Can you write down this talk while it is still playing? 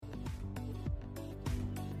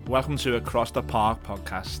Welcome to Across the Park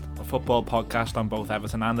podcast, a football podcast on both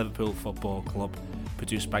Everton and Liverpool Football Club,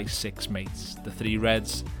 produced by six mates, the three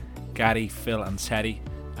Reds, Gary, Phil and Terry,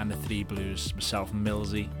 and the three Blues, myself,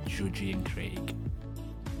 Millsy, Judgy and Craig.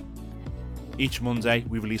 Each Monday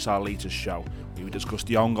we release our latest show. We will discuss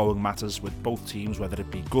the ongoing matters with both teams, whether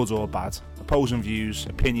it be good or bad, opposing views,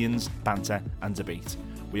 opinions, banter and debate.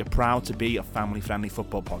 We are proud to be a family-friendly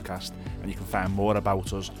football podcast, and you can find more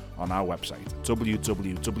about us on our website,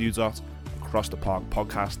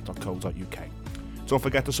 www.acrosstheparkpodcast.co.uk. Don't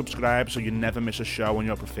forget to subscribe so you never miss a show on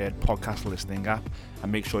your preferred podcast listening app, and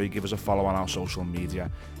make sure you give us a follow on our social media.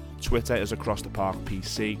 Twitter is Across the Park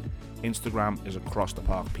PC, Instagram is Across the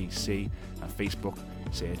Park PC, and Facebook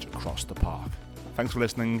search Across the Park. Thanks for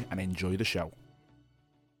listening and enjoy the show.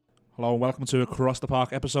 Hello and welcome to Across the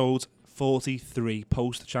Park episode 43,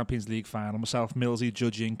 post-Champions League final. Myself, Millsy,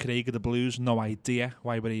 Judgy and Craig of the Blues. No idea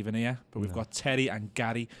why we're even here, but we've got Terry and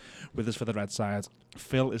Gary with us for the red side.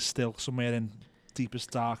 Phil is still somewhere in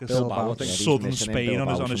deepest, darkest southern Spain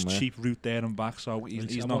on his cheap route there and back, so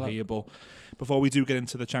he's not here. But before we do get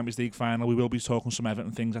into the Champions League final, we will be talking some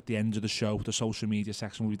Everton things at the end of the show. The social media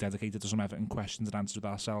section will be dedicated to some Everton questions and answers with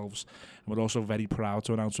ourselves. And we're also very proud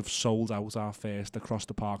to announce we've sold out our first Across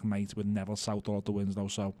the Park night with Neville Southall at the Winslow.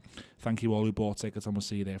 So thank you all who bought tickets, and we'll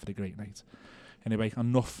see you there for the great night. Anyway,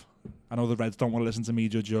 enough. I know the Reds don't want to listen to me,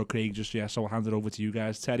 Judge or Craig just yet, so I'll hand it over to you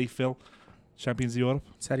guys. Terry, Phil, Champions of Europe.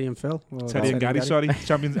 Terry and Phil. Terry and Gary, sorry.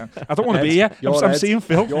 Champions. I don't want to be here. I'm seeing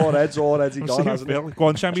Phil. Your head's already gone, hasn't Phil. it? Go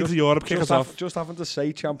on, Champions of Europe, kick us off. Just having to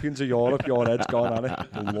say Champions of Europe, your head's gone, hasn't it?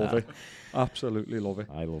 I love it. Absolutely love it.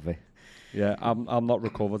 I love it. Yeah, I'm not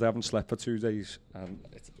recovered. I haven't slept for 2 days, and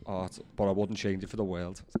but I wouldn't change it for the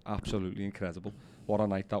world. It's absolutely incredible. What a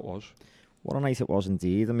night that was. What a night it was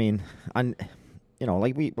indeed. I mean, and you know,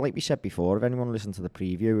 like we said before, if anyone listened to the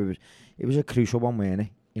preview, it was a crucial one, wasn't it?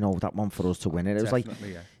 You know, that one for us to win it. It was like,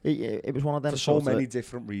 it was one of them. For so many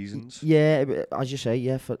different reasons. Yeah, as you say,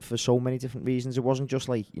 yeah, for so many different reasons. It wasn't just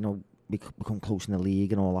like, you know, we come close in the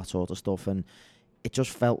league and all that sort of stuff. And it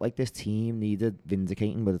just felt like this team needed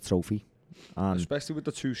vindicating with a trophy. And especially with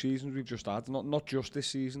the 2 seasons we've just had. Not just this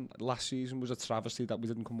season. Last season was a travesty that we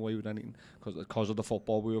didn't come away with anything because of the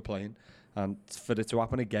football we were playing. And for it to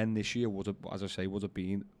happen again this year would have, as I say, would have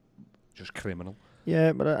been just criminal.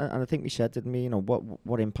 Yeah, but and I think we said, didn't we? You know,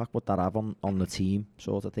 what impact would that have on the team,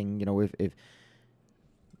 sort of thing? You know, if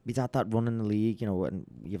we'd had that run in the league, you know, and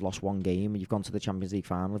you've lost one game and you've gone to the Champions League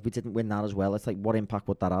final, if we didn't win that as well, it's like, what impact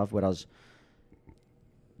would that have? Whereas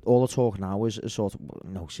all the talk now is sort of,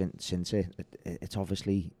 you know, since it's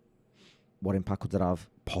obviously what impact would that have?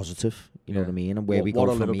 Positive, you know what I mean, and where we go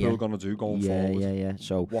from here. What are Liverpool going to do going forward? Yeah.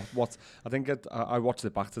 So what? I think I watched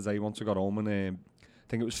it back today once I got home, and I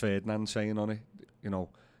think it was Ferdinand saying on it, you know,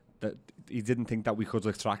 that he didn't think that we could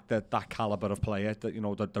attract that calibre of player, that, you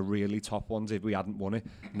know, the really top ones if we hadn't won it.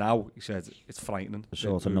 Now, he said, it's frightening.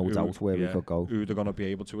 Sort of no doubt where we could go. Who they're going to be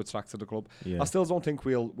able to attract to the club. Yeah. I still don't think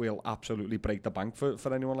we'll absolutely break the bank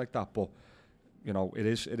for anyone like that, but, you know, it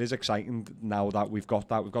is exciting now that we've got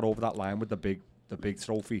over that line with the big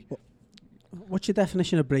trophy. What's your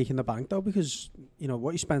definition of breaking the bank, though? Because, you know,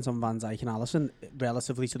 what you spent on Van Dijk and Alisson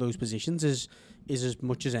relatively to those positions is as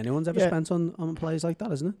much as anyone's ever spent on players like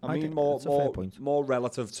that, isn't it? I mean, more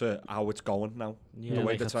relative to how it's going now. Yeah, the way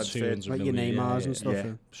like the transfer, like your Neymars and stuff.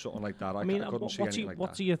 Yeah, something like that. I mean, I couldn't see anything like that.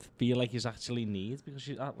 What do you feel like you actually need? Because,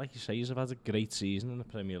 like you say, you've had a great season in the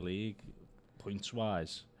Premier League,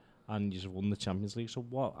 points-wise, and you've won the Champions League. So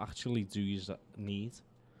what actually do you need?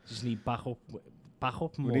 You just need backup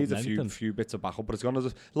more. We need a few bits of backup, but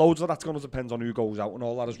loads of that's going to depend on who goes out and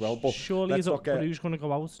all that as well. But surely, but who's going to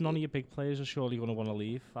go out? None of your big players are surely going to want to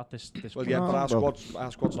leave at this well, point. yeah, but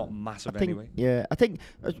our squad's not massive anyway. Yeah, I think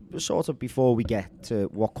sort of before we get to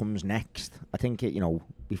what comes next, I think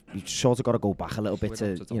we've sort of got to go back a little bit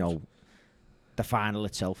to you know, the final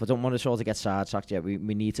itself. I don't want to sort of get sidetracked yet. We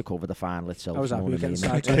need to cover the final itself. I was happy getting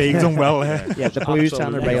sidetracked. Craig's done well there. Yeah, the Blues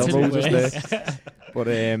and the Railroad is there. But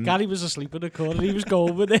Gary was asleep in the corner. He was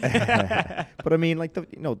going with it. But I mean, like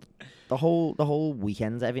the whole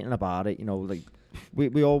weekend, everything about it. You know, like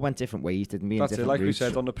we all went different ways, didn't we? That's it. Like we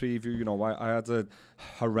said on the preview, you know, I had a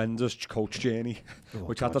horrendous coach journey,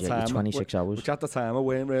 which at the time 26 hours. Which at the time I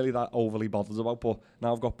weren't really that overly bothered about. But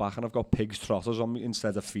now I've got back and I've got pig's trotters on me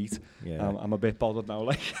instead of feet. Yeah. I'm a bit bothered now.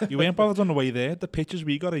 Like you weren't bothered on the way there. The pictures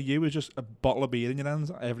we got of you was just a bottle of beer in your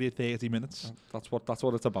hands every 30 minutes. That's what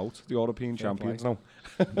it's about. The European champions now.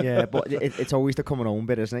 Yeah, but it's always the coming home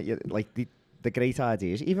bit, isn't it? Like the great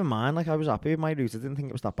ideas. Even mine, like I was happy with my route. I didn't think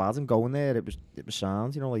it was that bad. And going there, it was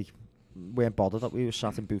sound. You know, like weren't bothered that we were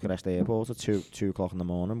sat in Bucharest airport at 2 o'clock in the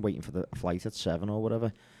morning waiting for the flight at 7 or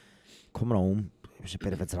whatever. Coming home, it was a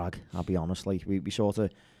bit of a drag, I'll be honest. Like, we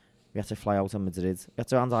had to fly out of Madrid. We had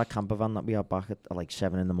to hand our camper van that we had back at like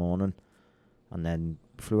 7 in the morning, and then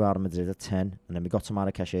flew out of Madrid at 10, and then we got to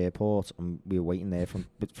Marrakesh airport, and we were waiting there from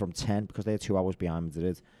 10, because they're 2 hours behind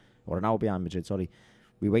Madrid, or an hour behind Madrid, sorry.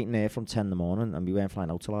 We were waiting there from 10 in the morning, and we weren't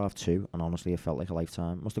flying out till 2:30, and honestly, it felt like a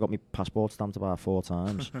lifetime. Must have got my passport stamped about 4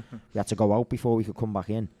 times. We had to go out before we could come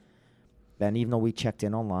back in. Then, even though we checked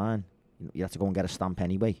in online, you had to go and get a stamp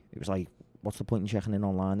anyway. It was like, what's the point in checking in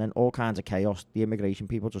online? Then all kinds of chaos. The immigration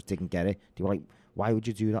people just didn't get it. They were like, why would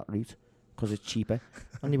you do that route? Because it's cheaper.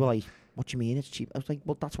 And they were like, what do you mean it's cheap? I was like,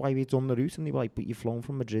 well, that's why we've done the route. And they were like, but you've flown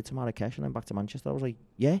from Madrid to Marrakesh and then back to Manchester. I was like,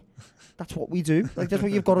 yeah, that's what we do. Like, that's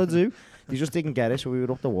what you've got to do. They just didn't get it, so we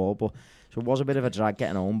were up the wall. But so it was a bit of a drag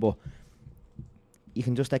getting home, but you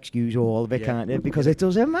can just excuse all of it, can't you? Because it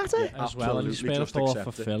doesn't matter. Yeah, as well, and you spare a thought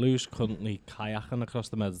for Phil, who's currently kayaking across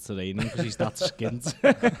the Mediterranean because he's that skint.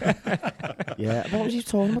 Yeah, what was he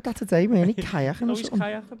talking about that today, man? He kayaking No, or he's something?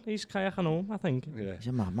 kayaking. He's kayaking home, I think. Yeah. He's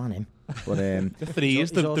a madman, him. But The threes,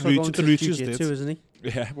 He's the also routes, going the to routes jiu-jitsu, did. isn't he?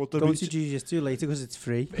 Yeah, well, the Going routes, to jiu-jitsu later because it's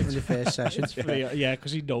free in the first session. Yeah,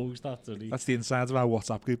 because he knows that, doesn't he? that's the insides of our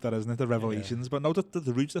WhatsApp group, that isn't it? The revelations. But no,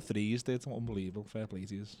 the routes, the threes did. Unbelievable. Fair play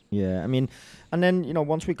to you. Yeah, I mean, and then, you know,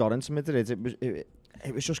 once we got into Madrid,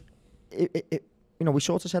 it was just, you know, we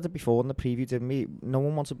sort of said it before in the preview, didn't we? No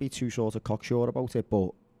one wants to be too sort of cocksure about it, but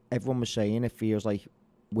everyone was saying it feels like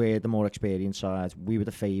we're the more experienced side. We were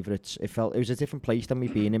the favourites. It was a different place than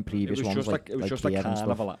we've been in previous It was ones. just like a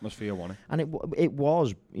carnival atmosphere, wasn't it? And it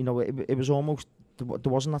was, you know, it was almost,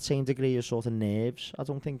 there wasn't that same degree of sort of nerves, I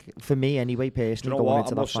don't think, for me anyway, personally, going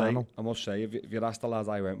into that final. I must say, if you'd asked the lads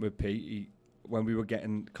I went with, Pete, when we were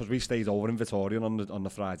getting, because we stayed over in Vittoria on the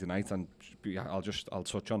Friday night, and I'll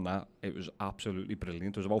touch on that. It was absolutely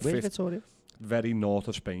brilliant. It was about Where's Vittoria? very north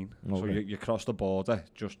of Spain. Okay. So you cross the border,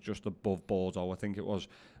 just above Bordeaux, I think it was,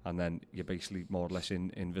 and then you're basically more or less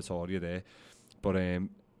in Vittoria there. But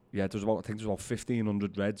yeah, there was about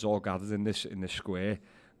 1,500 Reds all gathered in this square.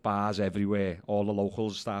 Bars everywhere. All the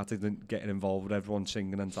locals started getting involved with everyone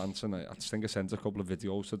singing and dancing. I think I sent a couple of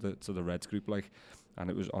videos to the Reds group, like, and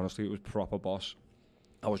it was proper boss.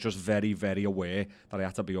 I was just very, very aware that I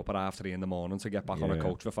had to be up at 3:30 in the morning to get back on a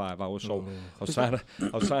coach for 5 hours. So I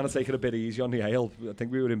was trying to take it a bit easy on the ale. I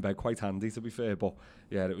think we were in bed quite handy, to be fair. But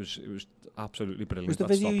yeah, it was absolutely brilliant. Was the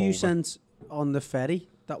video you sent on the ferry,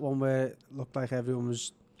 that one where it looked like everyone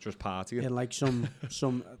was just partying in like some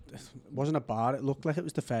wasn't a bar, it looked like it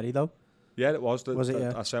was the ferry though. Yeah, it was.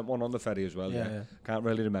 Yeah. I sent one on the ferry as well. Yeah. Can't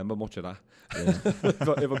really remember much of that. Yeah.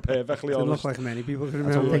 But if I'm perfectly Didn't honest, look like many people could I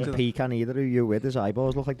remember. don't think P can either, who you with, his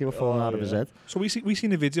eyeballs looked like they were falling out of his head. So we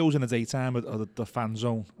seen the videos in the daytime of the fan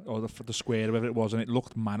zone or the square, whatever it was, and it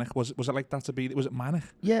looked manic. Was it like that to be? Was it manic?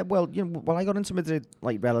 Yeah, well, you know, I got into Madrid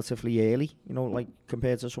like relatively early, you know, like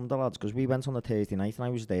compared to some of the lads, because we went on a Thursday night and I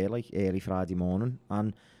was there like early Friday morning,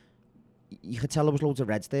 and you could tell there was loads of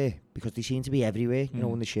Reds there because they seemed to be everywhere, you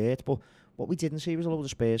know, in the shirt. But what we didn't see was a load of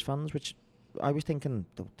Spurs fans, which I was thinking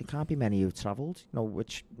there can't be many who travelled, you know,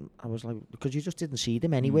 which I was like, because you just didn't see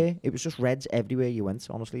them anywhere. It was just Reds everywhere you went,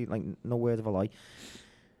 honestly, like no word of a lie.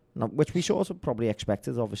 No, which we sort of probably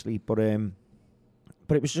expected, obviously, but it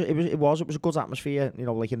was a good atmosphere, you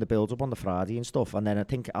know, like in the build up on the Friday and stuff. And then I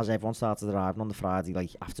think as everyone started arriving on the Friday,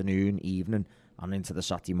 like afternoon, evening, and into the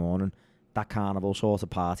Saturday morning, that carnival sort of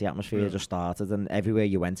party atmosphere just started, and everywhere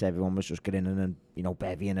you went, everyone was just grinning and, you know,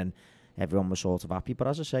 bevying, and everyone was sort of happy. But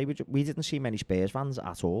as I say, we didn't see many Spurs fans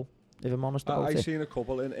at all, if I'm honest about it. I seen a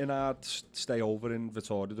couple in our stay over in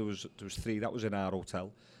Vittoria. There was 3 that was in our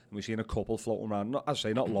hotel, and we seen a couple floating around.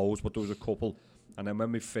 Not loads, but there was a couple. And then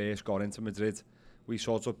when we first got into Madrid, we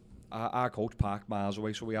sort of our coach parked miles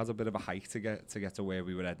away, so we had a bit of a hike to get to where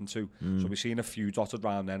we were heading to. So we seen a few dotted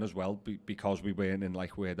around then as well, because we weren't in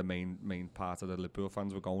like where the main part of the Liverpool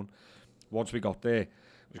fans were going. Once we got there, it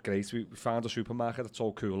was great. We found a supermarket that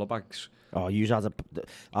sold cooler bags. Oh, you had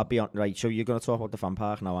I'll be on, right, so you're going to talk about the fan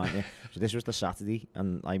park now, aren't you? So this was the Saturday,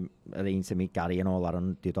 and I arranged to meet Gary and all that,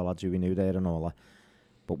 and the other lads who we knew there and all that.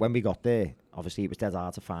 But when we got there, obviously it was dead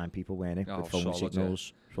hard to find people, weren't it, with phone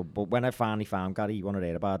signals. Yeah. So, but when I finally found Gary, you want to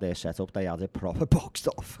hear about their setup, they had it proper boxed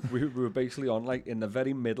off. We were basically on, like, in the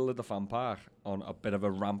very middle of the fan park, on a bit of a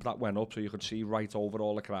ramp that went up, so you could see right over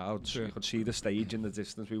all the crowds. You could see the stage in the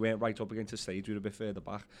distance. We weren't right up against the stage, we were a bit further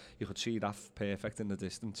back. You could see that perfect in the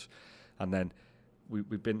distance. And then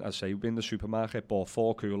we've been in the supermarket, bought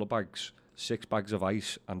 4 cooler bags, 6 bags of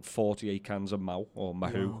ice, and 48 cans of Mau, or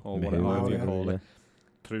Mahou, or whatever you call it.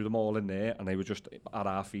 threw them all in there, and they were just at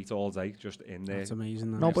our feet all day, just in there. That's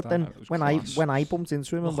amazing. No, but then when I bumped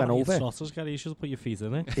into him and went over, You should put your feet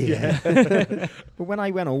in it. yeah. But when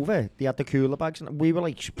I went over, they had the cooler bags, and we were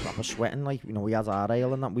like proper sweating, like, you know, we had our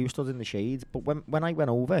ale and that. We were stood in the shade. But when I went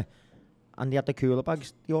over, and they had the cooler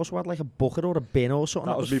bags, they also had like a bucket or a bin or something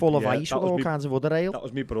that was full of ice with all kinds of other ale. That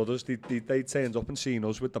was my brothers. They turned up and seen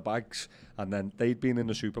us with the bags, and then they'd been in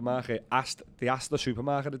the supermarket. They asked the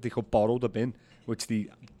supermarket if they could borrow the bin, which they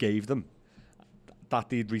gave them. That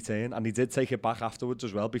they'd return, and they did take it back afterwards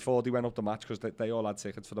as well before they went up the match, because they all had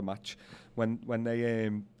tickets for the match. When they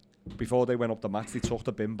before they went up the match, they took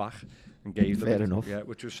the bin back and gave them. Fair enough. Yeah,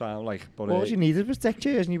 which was sound like. But all you needed was deck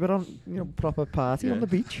chairs, and you were on, you know, proper party on the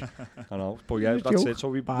beach. I know, but yeah, that's it. So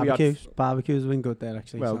we barbecues have been good there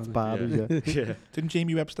actually. Well, barbecues, yeah. Didn't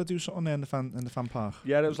Jamie Webster do something there in the fan park?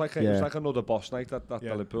 Yeah, it was like it was like another boss night that the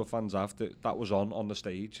Liverpool fans have. That was on the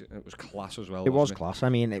stage. It was class as well. It was class. I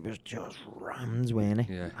mean, it was just rammed, wasn't it?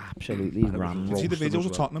 Yeah, absolutely rammed. Did you see the videos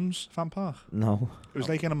of Tottenham's fan park? No, it was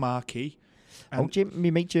like in a marquee. Oh, Jim,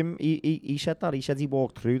 my mate Jim, he said that. He said he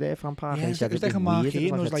walked through their fan park. Yeah, and he said it was like a marquee,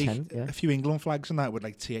 and there was like a few England flags and that with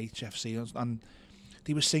like THFC, and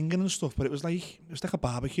they were singing and stuff. But it was like a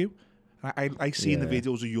barbecue. I seen the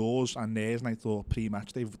videos of yours and theirs, and I thought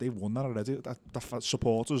pre-match they've won that already. The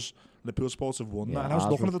supporters, Liverpool supporters have won that. And I was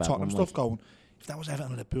looking at the Tottenham stuff, going, if that was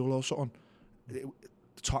Everton Liverpool or something,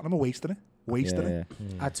 Tottenham are wasting it.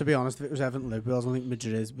 To be honest, if it was Everton Liverpool, I don't think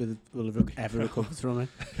Madrid will have ever recovered from it.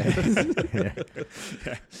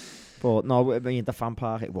 Yeah. But no, I mean, the fan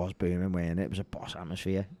park, it was booming, wasn't it? It was a boss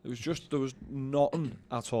atmosphere. It was just, there was nothing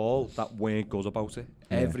at all that weren't good about it.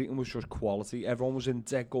 Yeah. Everything was just quality. Everyone was in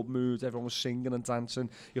dead good mood. Everyone was singing and dancing.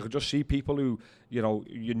 You could just see people who, you know,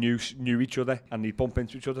 you knew each other, and they'd bump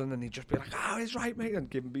into each other, and then they'd just be like, "Oh, he's right, mate," and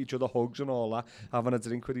giving each other hugs and all that, having a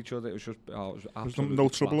drink with each other. It was just, it was absolutely no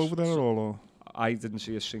trouble over there at all? Or? I didn't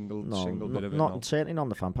see a single bit of it. Not certainly on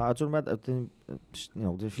the fan park. I don't know, you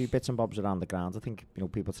know, there's a few bits and bobs around the ground. I think, you know,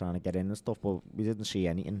 people trying to get in and stuff, but we didn't see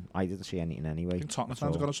anything. I didn't see anything anyway. I think Tottenham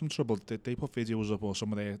fans got us some trouble. They put videos up, or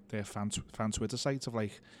some of their fan Twitter sites of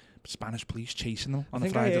like Spanish police chasing them on a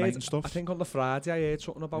Friday night and stuff. I think on the Friday I heard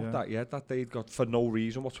something about that. Yeah, that they'd got for no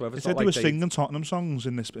reason whatsoever. They said they were singing Tottenham songs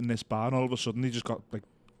in this bar, and all of a sudden they just got like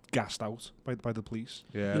gassed out by the police.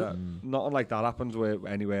 Yeah, nothing like that happens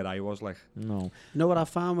anywhere I was, like. No. You know what I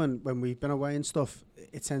found when we've been away and stuff?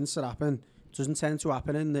 It tends to happen. It doesn't tend to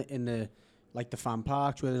happen in the like the fan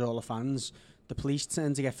parks where there's all the fans. The police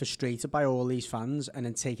tend to get frustrated by all these fans and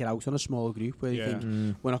then take it out on a small group where they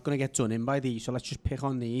think, we're not going to get done in by these, so let's just pick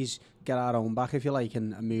on these, get our own back, if you like,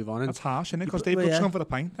 and move on. That's harsh, isn't it? Because they've just gone for the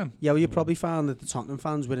pint then. Yeah, well, you probably found that the Tottenham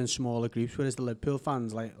fans were in smaller groups, whereas the Liverpool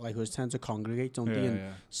fans, like us, tend to congregate, don't they, and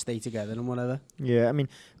stay together and whatever. Yeah, I mean,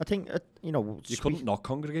 I think, you know... You couldn't not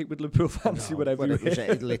congregate with Liverpool fans, you were everywhere. It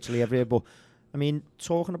was literally everywhere, but... I mean,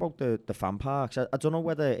 talking about the fan parks, I don't know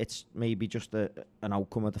whether it's maybe just an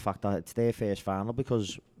outcome of the fact that it's their first final,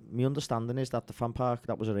 because my understanding is that the fan park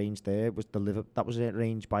that was arranged there was that was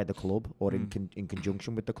arranged by the club or in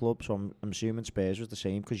conjunction with the club. So I'm assuming Spurs was the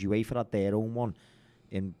same, because UEFA had their own one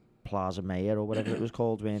in Plaza Mayor or whatever it was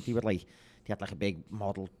called, weren't they? They had like a big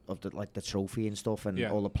model of the trophy and stuff, and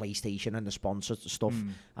all the PlayStation and the sponsors stuff,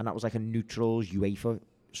 and that was like a neutrals UEFA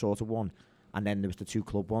sort of one. And then there was the two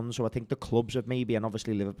club ones. So I think the clubs have maybe, and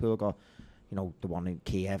obviously Liverpool got, you know, the one in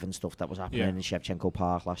Kiev and stuff that was happening in Shevchenko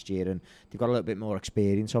Park last year, and they've got a little bit more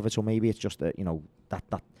experience of it. So maybe it's just that, you know,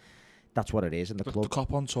 that's what it is in the club. The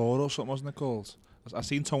Cop on Tour or something, wasn't it called? I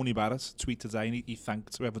seen Tony Barrett tweet today, and he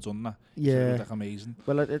thanked whoever done that. Yeah, it was like amazing.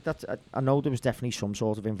 Well, I know there was definitely some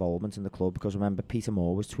sort of involvement in the club, because I remember Peter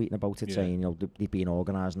Moore was tweeting about it, saying, you know, they've been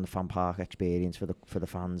organising the fan park experience for the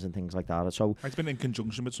fans and things like that. So it's been in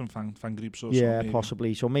conjunction with some fan groups or something.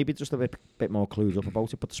 Possibly. So maybe just a bit more clued up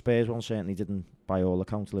about it. But the Spurs one certainly didn't, by all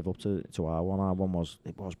accounts, live up to our one. Our one was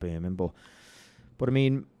booming, but I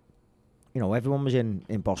mean, you know, everyone was in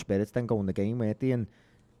boss spirits then going the game, weren't they? And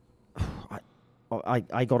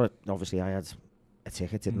I got it. Obviously, I had a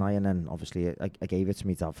ticket, didn't I? And then obviously I gave it to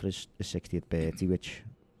my dad for his 60th birthday, which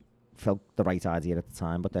felt the right idea at the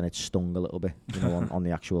time, but then it stung a little bit, you know, on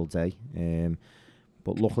the actual day.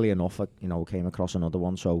 But luckily enough, I, you know, came across another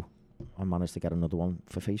one, so I managed to get another one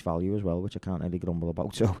for face value as well, which I can't really grumble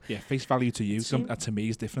about. So yeah, face value to you, to me,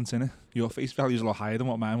 is different, innit? Your face value is a lot higher than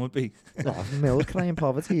what mine would be. Oh, Mill crying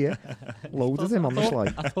poverty, yeah. Loaded him on the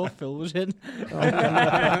slide. I thought Phil was in.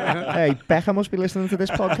 Hey, Becca must be listening to this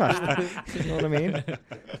podcast. You know what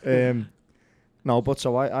I mean? No, but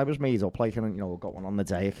so I was made up, like, and, you know, got one on the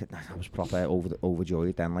day. I was proper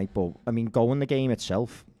overjoyed then, like, but I mean, going the game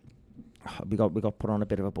itself, we got put on a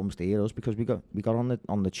bit of a bum steer us because we got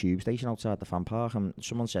on the tube station outside the fan park, and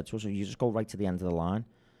someone said to us, "You just go right to the end of the line."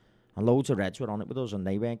 And loads of Reds were on it with us, and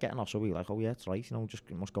they weren't getting off. So we were like, "Oh yeah, it's right. Just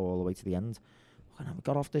must go all the way to the end." And we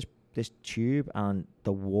got off this tube, and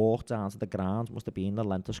the walk down to the ground must have been the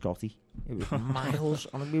length of Scotty. It was miles,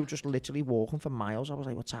 and we were just literally walking for miles. I was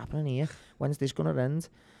like, "What's happening here? When's this going to end?"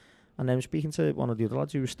 And then speaking to one of the other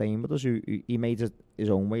lads who was staying with us, who he made his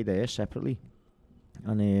own way there separately,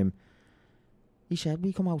 and he said,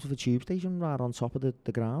 we come out of a tube station right on top of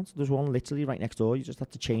the ground. There's one literally right next door. You just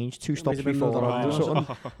had to change 2 stops before or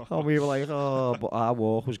something. And we were like, oh, but our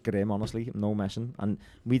walk was grim, honestly, no messing. And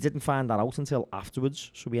we didn't find that out until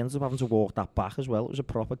afterwards, so we ended up having to walk that back as well. It was a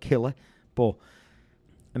proper killer. But,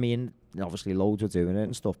 I mean, obviously loads were doing it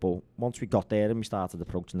and stuff, but once we got there and we started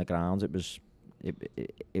approaching the ground,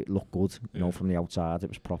 it looked good, you know, from the outside. It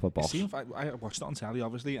was proper boss. I watched it on telly,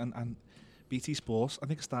 obviously, and BT Sports, I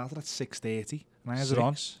think it started at 6:30, and I had it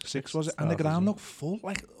on. 6 was it? And the ground looked full,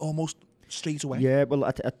 like almost straight away. Yeah,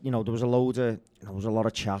 well, you know, there was a lot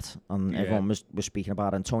of chat, and everyone was speaking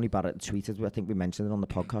about it. And Tony Barrett tweeted, I think we mentioned it on the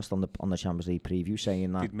podcast on the Champions League preview,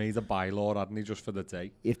 saying that they'd made a bylaw, hadn't they, just for the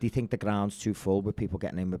day. If they think the ground's too full with people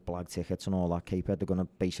getting in with blag tickets and all that caper, they're going to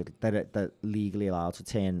basically they're legally allowed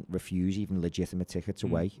to refuse even legitimate tickets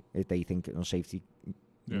away if they think on safety,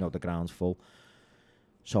 you know, the ground's full.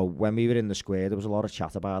 So when we were in the square, there was a lot of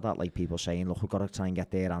chat about that, like people saying, look, we've got to try and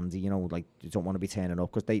get there, Andy, you know, like, you don't want to be turning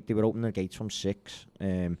up, because they were opening the gates from 6,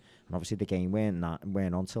 and obviously the game went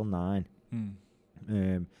on till 9.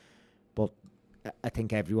 But I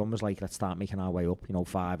think everyone was like, let's start making our way up, you know,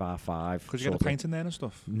 5 Could you get a pint in there and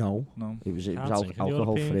stuff? No. It was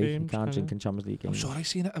alcohol free. You can't drink in Champions League games. I'm sure I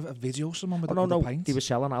seen a video of someone with a pint. They were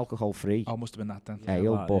selling alcohol free. Oh, must have been that then.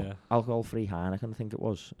 Ale, but alcohol free Heineken, I think it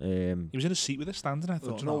was. He was in a seat with us standing. I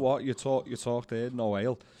thought, do you know what? You talked there, no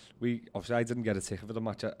ale. Obviously I didn't get a ticket for the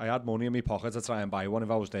match. I had money in my pocket to try and buy one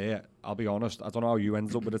if I was there. I'll be honest, I don't know how you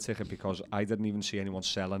ended up with a ticket, because I didn't even see anyone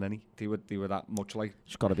selling any. They were that much like,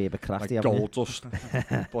 it's got to be a bit crafty, like gold dust.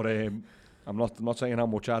 But I'm not saying how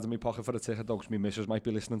much I had in my pocket for the ticket, though, because my missus might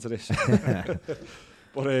be listening to this.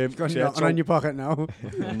 But got nothing in your pocket now.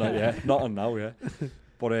 Not on now, yeah.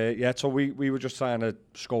 But so we were just trying to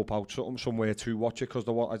scope out somewhere to watch it,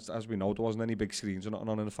 because as we know, there wasn't any big screens or nothing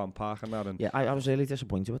on in the fan park and that. And I was really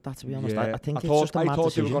disappointed with that, to be honest. Yeah, I think I thought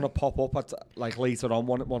they were going to to pop up at like later on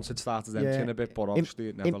once it started emptying a bit, but obviously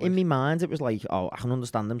it never. In my mind, it was like, I can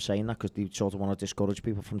understand them saying that, because they sort of want to discourage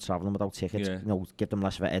people from travelling without tickets, you know, give them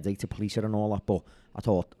less of a headache to police it and all that. But I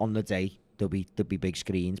thought on the day there'll be big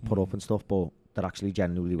screens put up and stuff, but there actually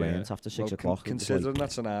genuinely weren't after 6 o'clock. Considering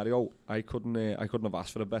that scenario, I couldn't have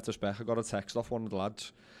asked for a better spec. I got a text off one of the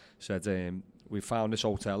lads, said, we found this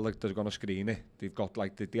hotel, like, they're going to screen it. They've got,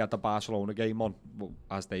 like, they had the Barcelona game on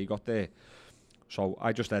as they got there. So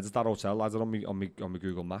I just edited that hotel, added on my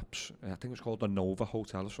Google Maps. I think it's called the Nova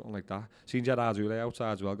Hotel or something like that. Seen Gerard Houllier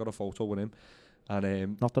outside as well, got a photo with him.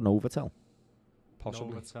 And not the Novotel.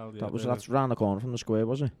 Possibly. Novotel, that's round the corner from the square,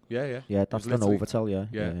 was it? Yeah. Yeah, that's the Novotel,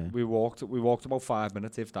 yeah. We walked about 5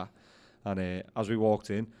 minutes, if that. And as we walked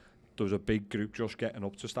in, there was a big group just getting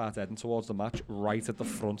up to start heading towards the match, right at the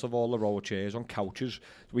front of all the row of chairs on couches.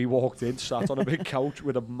 We walked in, sat on a big couch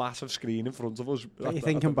with a massive screen in front of us. You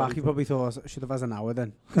thinking back, you probably thought, should have had an hour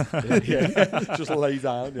then. Just lay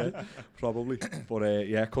down, probably. But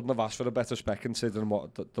couldn't have asked for a better spec, considering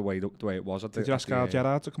the way it was. Did you ask Carl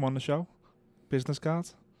Gerrard to come on the show? Business card?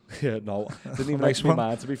 Yeah, no. Didn't even make me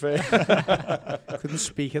mad, to be fair. Couldn't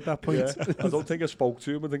speak at that point. Yeah, I don't think I spoke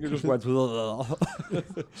to him. I think I just went...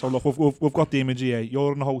 So look, we've got the image here.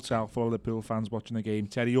 You're in a hotel for Liverpool fans watching the game.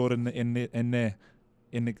 Terry, you're in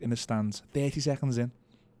the stands. 30 seconds in,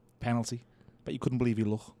 penalty. But you couldn't believe your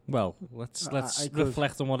luck. Well, let's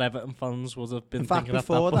reflect on what Everton fans would have been thinking at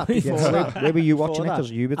that point. Where were you watching it?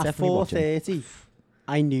 Because you were definitely watching. At 4:30.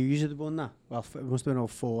 I knew you should have won that. Well, it must have been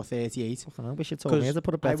 4:38. I don't know. We should told me to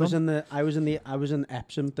put a bet on. I was in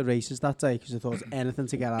Epsom, the races that day, because I thought anything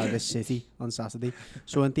to get out of this city on Saturday.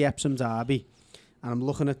 So I went the Epsom Derby, and I'm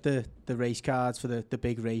looking at the race cards for the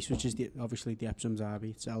big race, which is obviously the Epsom Derby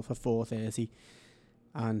itself at 4:30,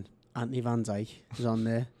 and Anthony Van Dijk is on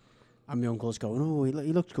there. And my uncle's going, oh,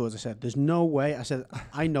 he looked good. I said, there's no way. I said,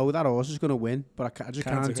 I know that horse is going to win, but I just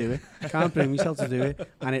can't do it. I can't bring myself to do it.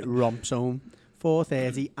 And it romps home.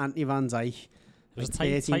 4:30, Anthony Van Dijk. It was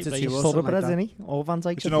 13 to 2 or something like that. Isn't he? All Van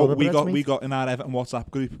Dijk's you know, we got in our Everton WhatsApp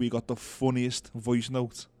group, we got the funniest voice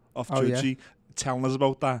note of Chuchi telling us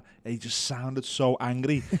about that. And he just sounded so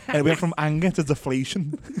angry. And it went from anger to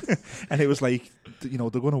deflation. And it was like, you know,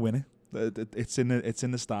 they're going to win it. It's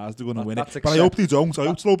in the stars. They're going to win it. That's But I hope they don't. I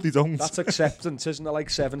hope they don't. That's acceptance, isn't it? Like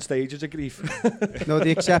 7 stages of grief. No,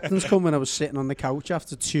 the acceptance come when I was sitting on the couch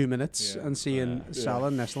after 2 minutes Yeah. and seeing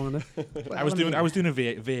Salah nestling in it. I was doing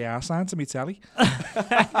a VAR sign to me telly.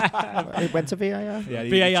 It went to VAR. Yeah,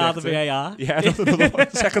 VAR, the VAR. Yeah, another one.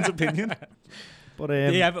 Second opinion. But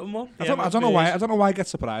The Everton one. I don't know why. I don't know why I get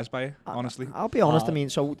surprised by it. Honestly, I'll be honest. Ah. I mean,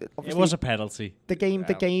 so It obviously was a penalty. the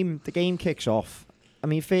game kicks off. I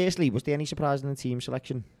mean, firstly, was there any surprise in the team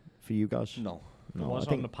selection for you guys? No. It No, was I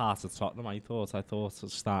think on the part of Tottenham, I thought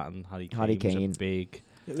starting Harry Harry Kane Kane. was a big...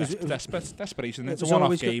 desperation. It It's a was one-off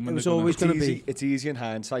always game. it was and always going to be. It's easy in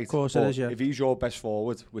hindsight. Of course but it is, yeah. If he's your best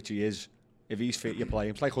forward, which he is, if he's fit, you play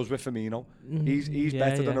him. It's like us with Firmino. He's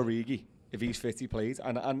better than Origi. If he's fit, he played.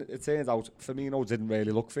 And it turns out Firmino didn't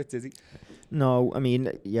really look fit, did he? No, I mean,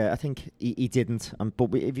 yeah, I think he didn't. But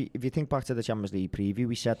if you think back to the Champions League preview,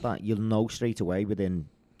 we said that you'll know straight away within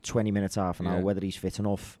 20 minutes, half an hour, whether he's fit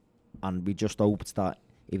enough. And we just hoped that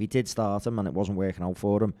if he did start him and it wasn't working out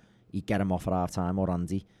for him, he'd get him off at half time or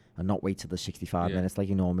Andy and not wait till the 65 minutes like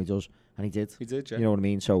he normally does. And he did. He did, yeah. You know what I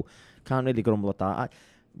mean? So can't really grumble at that.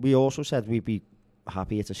 We also said we'd be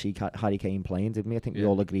happier to see Harry Kane playing, didn't we? I think we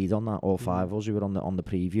all agreed on that, all five of us who were on the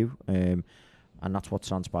preview. And that's what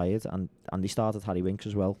transpired. And they started Harry Winks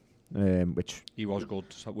as well, which... He was good,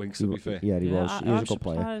 Winks, to be fair. Yeah, he was. He was a good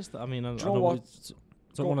player. Surprised. I mean, I Do you know what?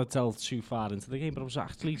 don't want to delve too far into the game, but I was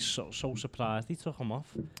actually so surprised he took him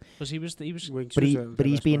off because he was. Winks But was he's best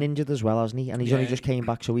been player. injured as well, hasn't he? And he's only just came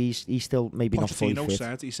back, so he's still maybe not fully Pochettino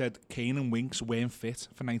fit. he said Kane and Winks weren't fit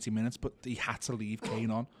for 90 minutes, but he had to leave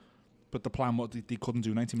Kane on. But the plan was they couldn't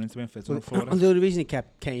do 90 minutes, they weren't fit enough for And it. the only reason he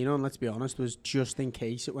kept Kane on, let's be honest, was just in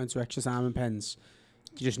case it went to extra time and pens.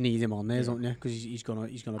 You just need him on there, don't you? Because he's gonna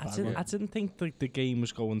bag one. I didn't think the game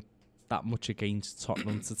was going that much against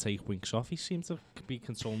Tottenham to take Winks off. He seemed to be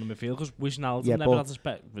controlling the midfield because Wijnaldum never had his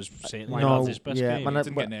best. Was certainly not his best game. He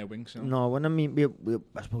didn't get near Winks. You know? No, and I mean,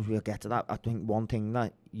 I suppose we'll get to that. I think one thing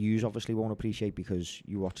that you obviously won't appreciate because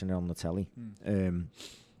you're watching it on the telly,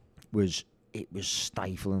 was it was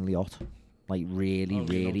stiflingly hot. Like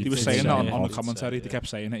really. He was saying that on the commentary. They kept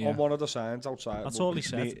saying it. Yeah. On one of the signs outside, That's all he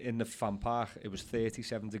said. in the fan park, it was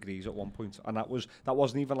 37 degrees at one point, and that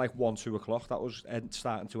wasn't even like 1-2 o'clock. That was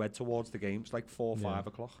starting to head towards the games, like 4-5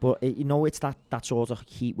 o'clock. But it's that sort of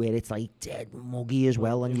heat where it's like dead muggy as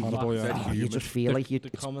well, and Horrible, you just feel like you. The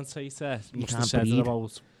commentator you must can't have said breathe. it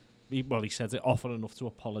about. He said it often enough to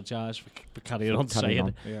apologise for carrying on saying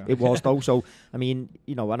it. Yeah. It was though. So I mean,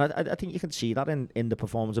 and I think you can see that in the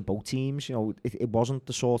performance of both teams. It wasn't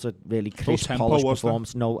the sort of really crisp, tempo, polished was there?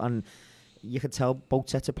 performance. No, and you could tell both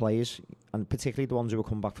sets of players, and particularly the ones who have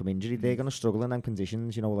come back from injury, they're going to struggle in them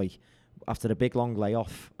conditions. Like after a big long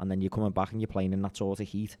layoff, and then you're coming back and you're playing in that sort of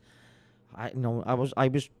heat. I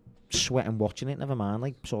was sweating watching it. Never mind,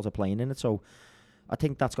 like sort of playing in it. So. I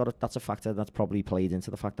think that's a factor that's probably played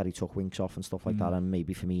into the fact that he took Winks off and stuff like that, and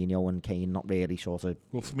maybe Firmino and Kane not really sort of.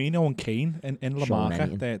 Well, Firmino and Kane in La Showing Marca,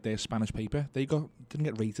 anything. their Spanish paper, didn't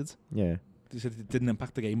get rated. Yeah. They said it didn't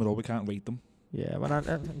impact the game at all. We can't rate them. Yeah, well,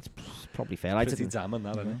 it's probably fair. Pretty damning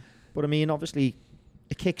that, isn't it? But I mean, obviously,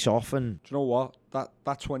 it kicks off, and Do you know what?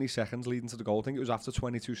 That 20 seconds leading to the goal, I think it was after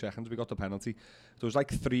 22 seconds we got the penalty. There was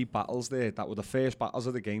like 3 battles there that were the first battles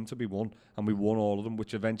of the game to be won, and we won all of them,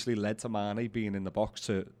 which eventually led to Mane being in the box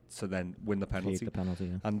to then win the penalty. take the penalty.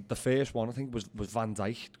 Yeah. And the first one, I think, was Van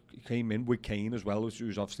Dijk. He came in with Kane as well,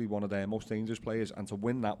 who's obviously one of their most dangerous players. And to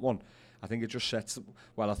win that one, I think it just sets...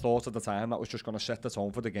 Well, I thought at the time that was just going to set the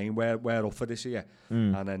tone for the game. We're up for this year.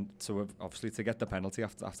 And then obviously to get the penalty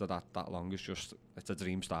after that long is just... It's a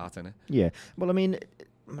dream start, isn't it? Yeah. Well, I mean,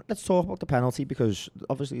 let's talk about the penalty, because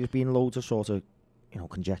obviously there's been loads of sort of,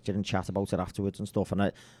 conjecture and chat about it afterwards and stuff. And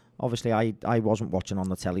I wasn't watching on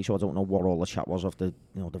the telly, so I don't know what all the chat was of the,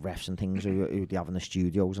 the refs and things who they have in the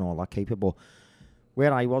studios and all that capable.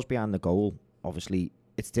 Where I was behind the goal, obviously,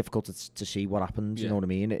 it's difficult to see what happens. You know what I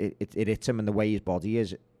mean? It hits him, and the way his body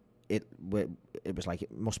is, it was like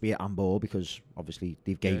it must be a handball, because obviously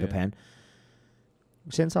they gave a pen.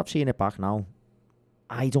 Since I've seen it back now,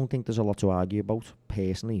 I don't think there's a lot to argue about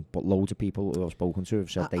personally, but loads of people who I've spoken to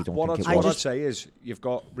have said they don't think it What was. I'd say is you've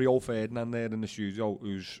got Rio Ferdinand there in the studio,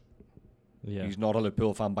 he's not a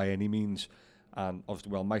Liverpool fan by any means, and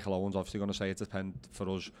obviously, Michael Owen's obviously going to say it's a pen for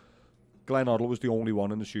us. Glenn Hoddle was the only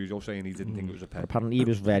one in the studio saying he didn't think it was a pen. Apparently he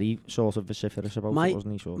was very sort of vociferous about it,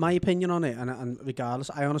 wasn't he? My opinion on it, and regardless,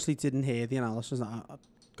 I honestly didn't hear the analysis.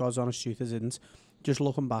 God's honest truth, I didn't. Just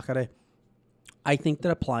looking back at it, I think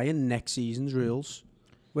they're applying next season's rules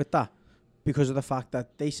with that. because of the fact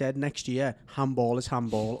that they said next year handball is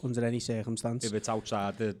handball under any circumstance. If it's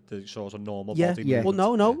outside the sort of normal Yeah, body yeah. Well,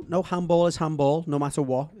 movement. no, handball is handball, no matter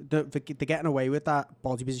what. They're getting away with that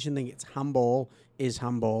body position thing. It's handball is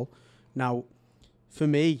handball. Now, for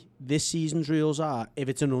me, this season's rules are, if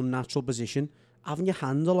it's an unnatural position, having your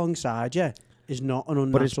hand alongside you is not an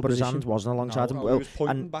unnatural But his position. hand wasn't alongside him. He Well, was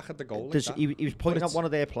pointing and back at the goal. Like there's- that. he was pointing But at one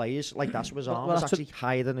of their players, like that's his arm well, was that's actually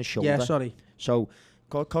higher than his shoulder. Yeah, sorry. So,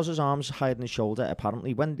 because his arm's higher than his shoulder,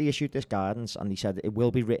 apparently, when they issued this guidance and they said it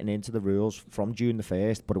will be written into the rules from June the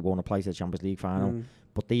 1st, but it won't apply to the Champions League final.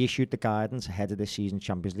 But they issued the guidance ahead of this season's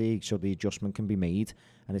Champions League so the adjustment can be made.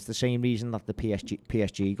 And it's the same reason that the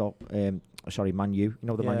PSG got, Man U,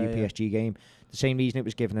 the Man U PSG game. The same reason it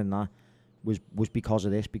was given in that was because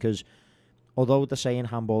of this, because although they're saying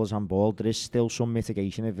handball is handball, there is still some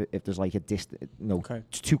mitigation if there's like a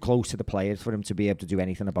it's too close to the player for him to be able to do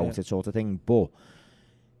anything about it, sort of thing. But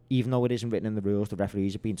even though it isn't written in the rules, the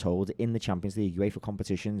referees have been told in the Champions League, UEFA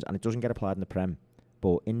competitions, and it doesn't get applied in the Prem,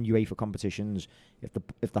 but in UEFA competitions,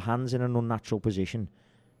 if the hand's in an unnatural position,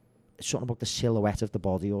 it's something about the silhouette of the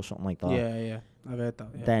body or something like that. Yeah, I've heard that.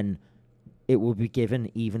 Yeah. Then it will be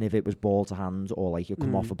given even if it was ball to hand or like you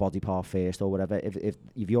come off a body part first or whatever. If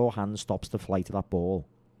your hand stops the flight of that ball,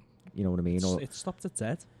 you know what I mean? It stopped it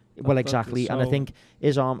dead. Well, exactly. And I think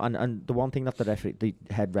his arm, and the one thing that the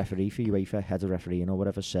head referee for UEFA, head of refereeing or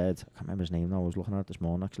whatever, said, I can't remember his name now, I was looking at it this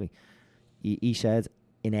morning actually. He said,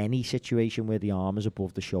 in any situation where the arm is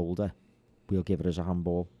above the shoulder, we'll give it as a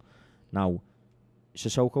handball. Now,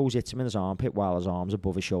 Sissoko's hits him in his armpit while his arm's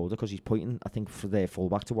above his shoulder because he's pointing, I think, for their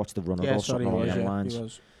fullback to watch the runner or something along them lines. He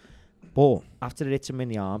was. But after it hits him in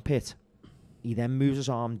the armpit, he then moves his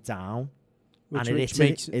arm down and it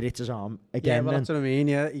hits his arm again. Yeah, well, that's what I mean.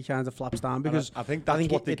 Yeah, he kind of flaps down because I think that's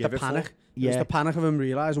what they give the it panic. for. It was the panic of him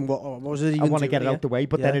realising what was it? I want to get it out the way,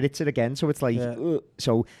 but then it hits it again, so it's like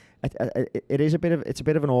so. It's a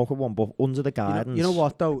bit of an awkward one, but under the guidance, you know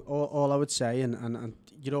what though? All I would say, and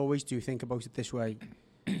you'd always do think about it this way.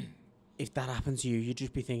 If that happened to you, you'd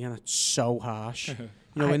just be thinking it's so harsh.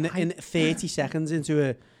 In 30 seconds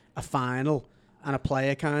into a final, and a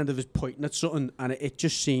player kind of is pointing at something, and it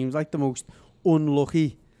just seems like the most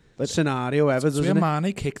unlucky scenario ever, doesn't it?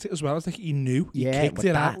 Mane kicked it as well. It's like he knew. He kicked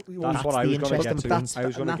it out. That's what I was going to get to.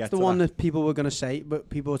 That's the one that people were going to say,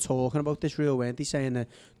 but people were talking about this rule, weren't they? Saying that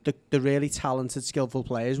the really talented, skillful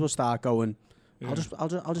players will start going, I'll just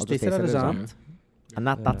hit it at his arm. And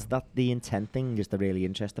that's the intent thing is the really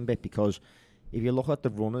interesting bit, because if you look at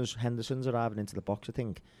the runners, Henderson's arriving into the box, I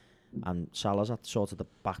think, and Salah's at sort of the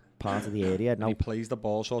back part of the area. Now he plays the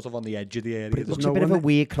ball sort of on the edge of the area. But it looks a bit of a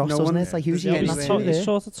weird cross, doesn't it? It's like who's he getting that to there? It's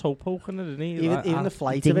sort of toe poking it, isn't he? Even the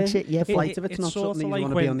flight of it. Yeah, flight of it's not something you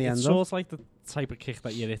want to be on the end of. It's sort of like the type of kick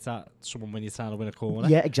that you hit at someone when you're trying to win a corner.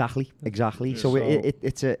 Yeah, exactly. So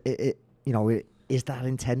is that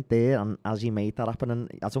intent there, and has he made that happen?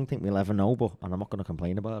 And I don't think we'll ever know, and I'm not going to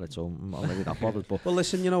complain about it, so I'm not really that bothered. But well,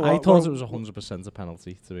 listen, you know what? I thought it was 100% a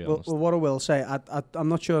penalty, to be honest. Well, what I will say, I'm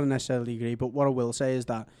not sure I necessarily agree, but what I will say is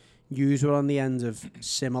that yous were on the end of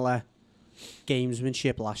similar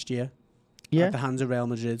gamesmanship last year at the hands of Real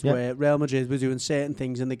Madrid, where Real Madrid were doing certain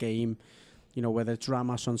things in the game, whether it's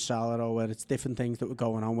Ramos on Salah or whether it's different things that were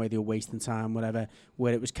going on where they were wasting time, whatever,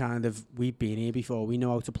 where it was kind of, we've been here before, we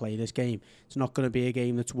know how to play this game. It's not going to be a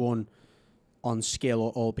game that's won on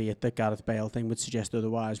skill, albeit the Gareth Bale thing would suggest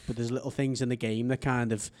otherwise, but there's little things in the game that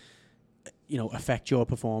kind of, affect your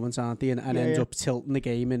performance, aren't they, and ends up tilting the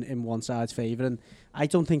game in one side's favour. And I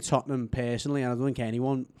don't think Tottenham personally, and I don't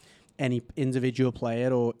think any individual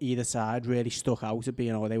player or either side really stuck out at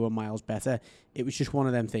being, they were miles better. It was just one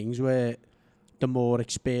of them things where the more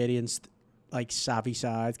experienced, savvy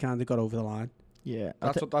side kind of got over the line. Yeah,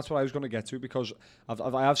 that's what I was going to get to, because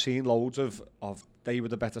I have seen loads of they were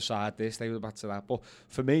the better side this, they were the better that, but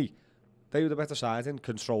for me, they were the better side in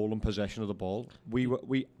control and possession of the ball.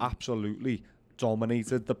 We absolutely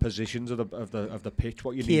dominated the positions of the pitch,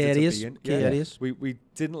 what you needed to be in. Key areas. We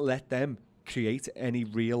didn't let them create any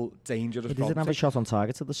real dangerous. He didn't have a shot on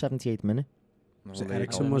target till the 78th minute. No, was it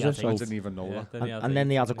Ericsson, was it? I didn't even know that. And then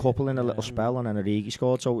they had a couple in a little spell, and then Origi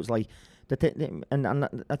scored. So it was like, and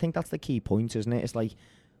I think that's the key point, isn't it? It's like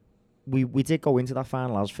we did go into that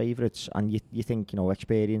final as favourites, and you think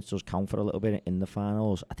experience does count for a little bit in the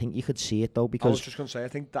finals. I think you could see it though, because I was just going to say, I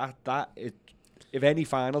think that if any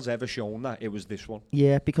finals ever shown that, it was this one.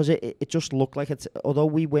 Yeah, because it just looked like it. Although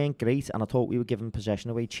we weren't great, and I thought we were giving possession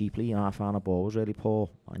away cheaply, and our final ball was really poor.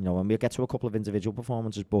 And we'll get to a couple of individual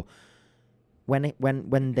performances, but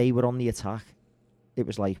when they were on the attack, it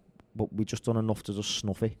was like, but we just done enough to just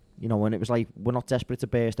snuff it, and it was like, we're not desperate to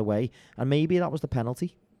burst away, and maybe that was the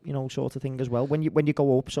penalty, you know, sort of thing as well. When you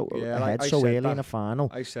go up ahead so early in a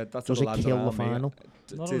final, I said that does to it the lads kill the around me. final?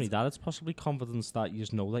 Not only that, it's possibly confidence that you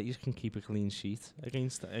just know that you can keep a clean sheet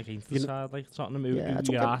against the side like Tottenham, who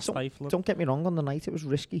you are stifling. Don't get me wrong, on the night it was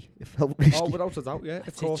risky. It felt risky. Oh, without a doubt, yeah.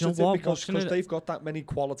 Of course it did, because they've got that many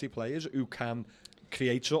quality players who can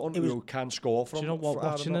create something, who can score from. Do you know what?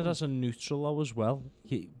 Watching it as a neutral though as well,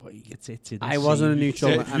 I wasn't a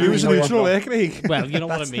neutral. You was a neutral, Craig. Well, you know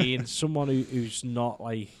what I mean. Someone who's not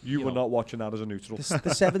like you were not watching that as a neutral. The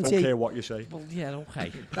Don't 78. care what you say. Well, yeah,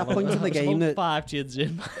 okay. That point in the game that 5 gins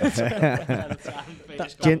in.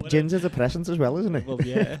 Gins is a presence as well, isn't it? Well,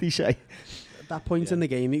 yeah. They say. that point in the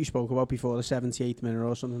game that you spoke about before the 78th minute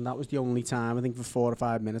or something, that was the only time I think for 4 or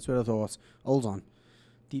 5 minutes where I thought, hold on.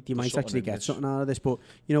 They might actually get something out of this. But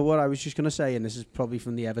you know what I was just going to say, and this is probably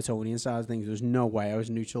from the Evertonian side of things, there's no way I was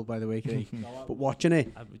neutral, by the way, Craig. But watching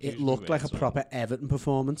it, it looked like a proper Everton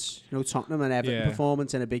performance. You know, Tottenham and Everton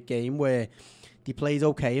performance in a big game where they played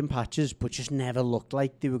okay in patches, but just never looked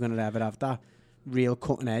like they were going to ever have that real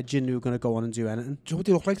cutting edge and they were going to go on and do anything. Do you know what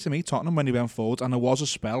they looked like to me, Tottenham, when they went forward? And there was a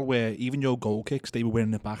spell where even your goal kicks, they were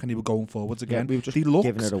winning it back and they were going forwards again. We were just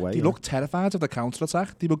giving it away. They looked terrified of the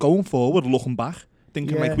counter-attack. They were going forward, looking back,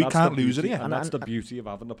 thinking like, we can't lose it here. And that's the beauty of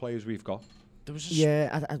having the players we've got. There was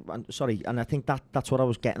I'm sorry, and I think that's what I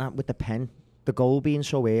was getting at with the pen. The goal being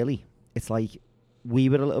so early, it's like we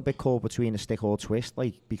were a little bit caught between a stick or twist,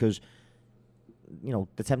 like, because you know,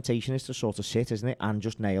 the temptation is to sort of sit, isn't it, and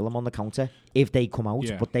just nail them on the counter if they come out.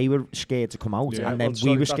 But they were scared to come out, and then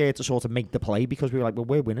we were scared to sort of make the play because we were like, well,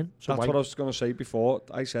 we're winning. So that's what I was going to say before.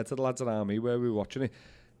 I said to the lads around me where we were watching it,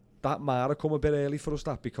 that might have come a bit early for us,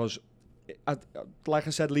 that, because, like I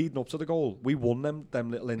said, leading up to the goal, we won them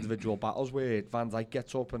little individual battles where Van Dijk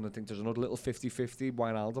gets up, and I think there's another little 50-50,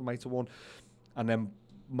 Wijnaldum might have won, and then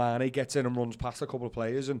Mane gets in and runs past a couple of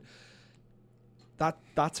players, and that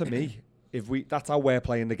to me, that's how we're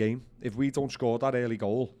playing the game. If we don't score that early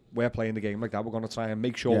goal, we're playing the game like that. We're going to try and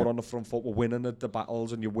make sure we're on the front foot. We're winning the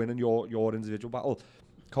battles, and you're winning your individual battle.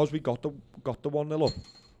 Because we got the 1-0 up,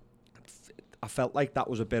 I felt like that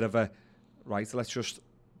was a bit of a right. Let's just.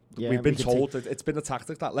 We've been told that it's been a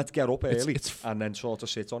tactic that let's get up early and then sort of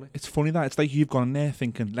sit on it. It's funny that it's like you've gone in there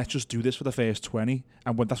thinking, let's just do this for the first 20,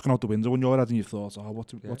 and when that's gone out the window in your head, and you thought, what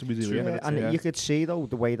do we do? And you could see though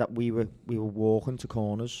the way that we were walking to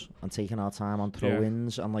corners and taking our time on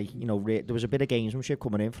throw-ins, and like, you know, there was a bit of gamesmanship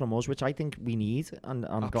coming in from us, which I think we need, and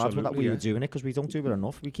I'm glad that we were doing it, because we don't do it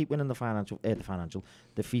enough. We keep winning the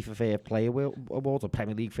FIFA Fair Play Award, or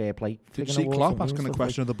Premier League Fair Play. Did you see Klopp asking the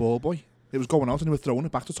question of the ball boy? It was going out and they were throwing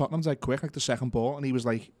it back to Tottenham like quick, like the second ball, and he was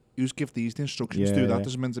like, "Who's give these the instructions to do that?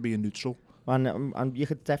 This is meant to be a neutral." And you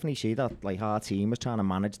could definitely see that like our team was trying to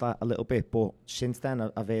manage that a little bit, but since then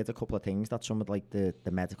I've heard a couple of things that some of like the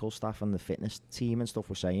medical staff and the fitness team and stuff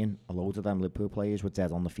were saying a load of them Liverpool players were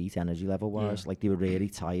dead on the feet energy level wise, like they were really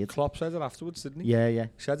tired. Klopp said it afterwards, didn't he? Yeah. He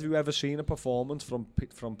said, have you ever seen a performance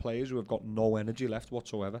from players who have got no energy left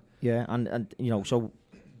whatsoever? Yeah, and you know, so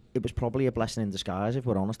it was probably a blessing in disguise, if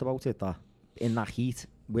we're honest about it, that in that heat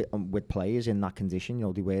with players in that condition, you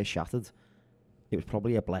know, they were shattered. It was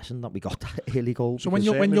probably a blessing that we got that early goal. So when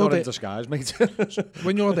you're there, in disguise, mate.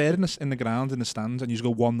 When you're there in the ground in the stands and you just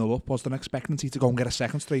go 1-0 up, was there an expectancy to go and get a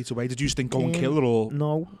second straight away? Did you just think go and kill it all?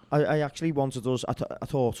 No, I actually wanted us. I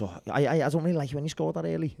thought I don't really like it when you score that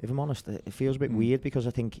early. If I'm honest, it feels a bit weird, because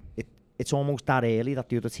I think it's almost that early that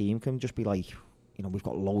the other team can just be like, you know, we've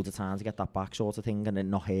got loads of time to get that back, sort of thing, and then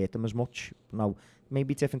not hurt them as much. Now,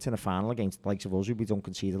 maybe different in a final against the likes of us, who we don't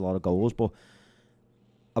concede a lot of goals, but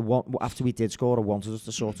after we did score, I wanted us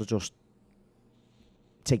to sort of just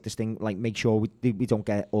take this thing, like make sure we don't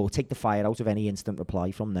get, or take the fire out of any instant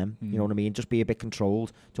reply from them. You know what I mean? Just be a bit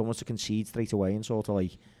controlled. Don't want to concede straight away and sort of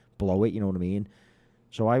like blow it, you know what I mean?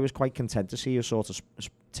 So I was quite content to see us sort of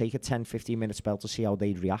take a 10-15 minute spell to see how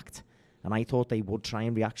they'd react. And I thought they would try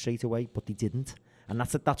and react straight away, but they didn't. And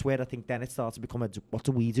that's where I think then it starts to become what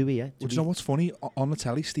do we do here? You know what's funny? On the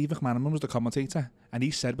telly, Steve McManaman was the commentator, and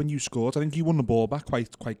he said when you scored, I think you won the ball back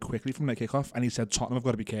quite quickly from the kick-off, and he said Tottenham have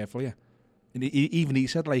got to be careful here. And even he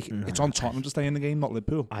said, like, it's on Tottenham to stay in the game, not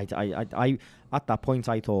Liverpool. I at that point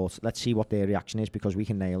I thought, let's see what their reaction is, because we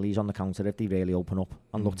can nail these on the counter if they really open up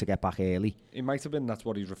and look to get back early. It might have been that's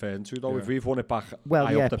what he's referring to, though. If we've won it back up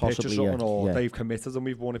the possibly, pitch or something, or they've committed and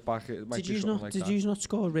we've won it back, it might be something like that. Did you not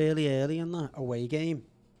score really early in that away game?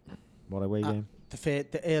 What away game?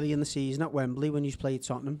 The early in the season at Wembley when you played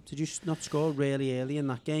Tottenham. Did you not score really early in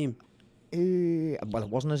that game? Well, it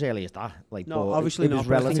wasn't as early as that. Like, no, obviously it not. Was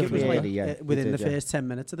relatively early, early, within the first 10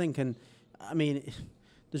 minutes, I think. And I mean,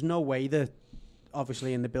 there's no way that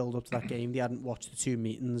obviously in the build-up to that game, they hadn't watched the 2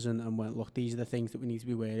 meetings and went, look, these are the things that we need to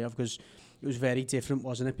be wary of, because it was very different,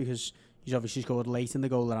 wasn't it? Because he's obviously scored late in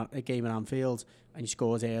the game at Anfield, and he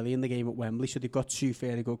scored early in the game at Wembley, so they've got 2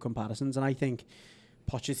 fairly good comparisons. And I think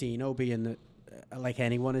Pochettino, being like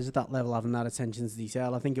anyone is at that level, having that attention to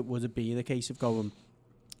detail, I think it would have been the case of going,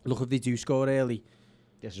 look, if they do score early,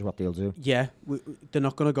 This is what they'll do. yeah, they're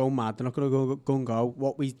not going to go mad. They're not going to go.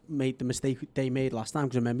 What we made, the mistake they made last time,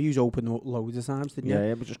 because remember, you was open loads of times, didn't you?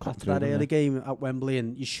 Yeah, but just cut After through that them, early game at Wembley,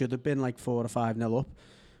 and you should have been like 4 or 5-0 up.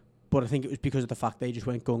 But I think it was because of the fact they just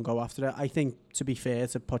went go after it. I think, to be fair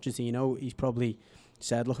to Pochettino, he's probably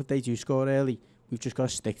said, look, if they do score early, we've just got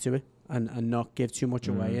to stick to it and not give too much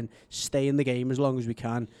away and stay in the game as long as we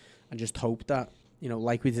can, and just hope that, you know,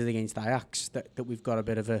 like we did against Ajax, that we've got a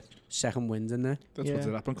bit of a second wind in there. That's what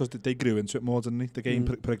did happen, because they grew into it more, didn't they? The game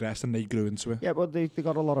progressed and they grew into it. Yeah, but they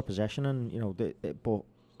got a lot of possession, and, you know, but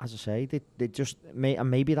as I say, they just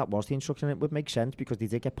and maybe that was the instruction. It would make sense because they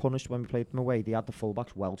did get punished when we played them away. They had the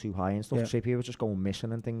fullbacks well too high and stuff. Yeah. Trippier was just going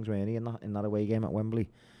missing and things really in that away game at Wembley.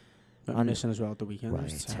 And missing as well at the weekend. Well, It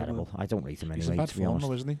was it's terrible. I don't rate him He's anyway, in bad to be form honest.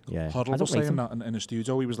 though, isn't he? Yeah. I Hoddle don't was rate saying him. that in the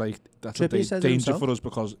studio. He was like, that's Trippier a said it danger himself. for us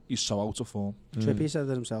because he's so out of form. Trippier said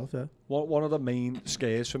that himself, yeah. One of the main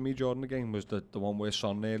scares for me during the game was the one where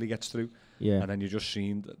Son nearly gets through, Yeah. and then you just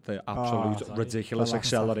seen the absolute Oh, ridiculous the last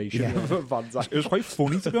acceleration time. of Van Dijk. It was quite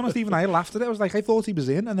funny, to be honest. Even I laughed at it. I was like, I thought he was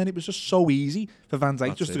in, and then it was just so easy for Van Dijk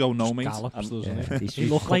That's just it. to go, no, mate. Gallops, doesn't Yeah. he? He's He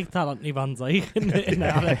looked like that Anthony Van Dijk in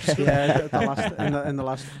that episode. Yeah, in the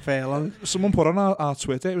last furlong. Someone put on our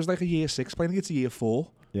Twitter, it was like a year 6 playing against a year 4.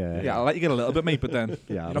 Yeah, I'll let you get a little bit, mate, but then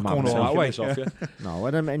Yeah, you're not I'm going all that way. Off, yeah. No,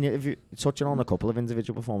 and if you touching on a couple of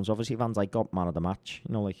individual performances, obviously Van Dijk got man of the match,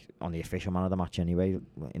 you know, like on the official man of the match anyway,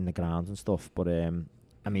 in the ground and stuff. But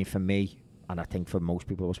I mean, for me, and I think for most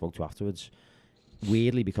people who I spoke to afterwards,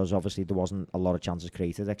 weirdly, because obviously there wasn't a lot of chances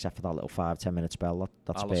created except for that little 5-10 minute spell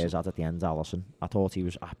that Spurs had at the end. Alisson, I thought he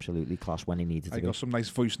was absolutely class when he needed I to be. got some nice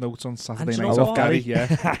voice notes on Saturday do you night know off what? Gary, yeah.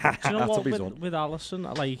 Do you know Had to what, be with, done. with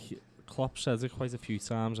Alisson, like, Klopp said it quite a few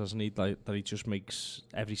times, hasn't he? Like, that he just makes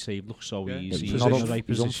every save look so Yeah. easy. He's He's not in the right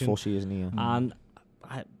he's position. unfussy, isn't he? Yeah. And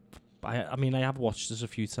I mean, I have watched this a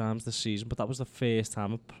few times this season, but that was the first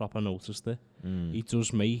time I proper noticed it. He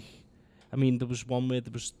does make. I mean, there was one where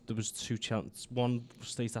there was 2 chances, one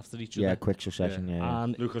straight after each Yeah, other, quick succession. Yeah.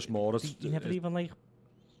 and Lucas Moura he never even like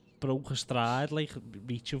broke a stride, like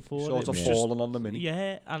reaching for sort it. of It was falling on the mini.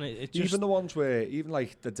 Yeah, and it just Even the ones where, even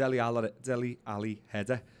like the Dele Alli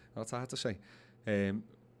header, that's hard to say,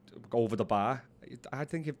 over the bar. I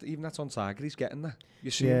think even that's on target, he's getting there.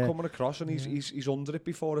 You see him coming across and he's under it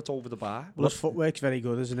before it's over the bar. Well, his footwork's very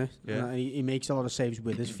good, isn't it? Yeah. And he makes a lot of saves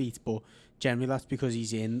with his feet, but generally that's because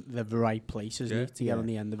he's in the right place, isn't he, to get on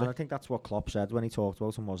the end of And I it. think that's what Klopp said when he talked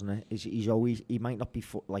about him, wasn't it? He's always, he might not be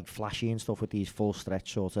like flashy and stuff with these full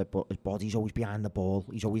stretch sort of, but his body's always behind the ball.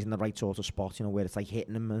 He's always in the right sort of spot, you know, where it's like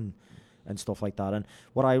hitting him and stuff like that. And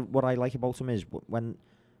what I like about him is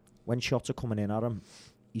when shots are coming in at him,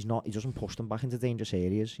 he doesn't push them back into dangerous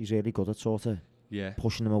areas. He's really good at sort of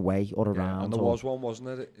pushing them away or around. And there was one, wasn't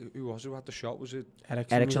there? Who had the shot? Was it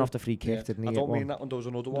Ericsson off the free kick, didn't he? I don't mean that one. There was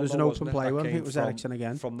another one. There was an open play one. I think it was Ericsson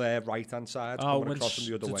again. From their right-hand side, Oh, coming when across from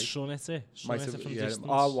the other way. Son it Might from have, distance.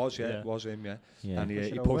 Oh, it was, it was him, Yeah. And he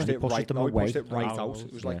Pushed it pushed over. it right. them No, he away. pushed it right Oh, out.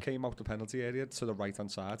 It was like yeah. came out the penalty area to the right-hand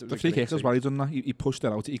side. It was The a free great kick as save. well, he done that. He pushed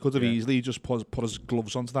it out. He could have easily just put his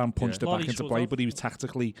gloves onto that and punched it Well, back he into should play, have. but he was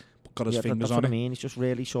tactically got his fingers that's on what it. I mean. He's just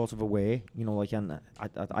really sort of aware, you know. Like, and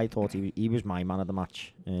I thought he was my man of the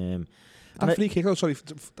match. That free kick,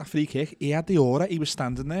 that free kick, he had the aura, he was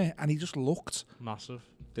standing there, and he just looked... Massive.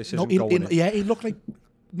 This No, isn't going in. yeah, he looked like,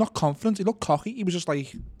 not confident, he looked cocky, he was just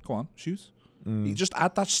like, go on, shoot. He just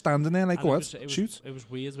had that standing there, like, And go it on, was- shoot. It was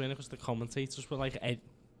weird when because the commentators were like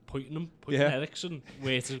pointing Yeah. Ericsson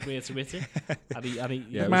where to hit it, and he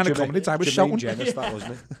Yeah, it Man was of commentates, I was Jermaine shouting. Jenas, that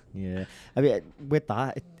wasn't it? Yeah, I mean, with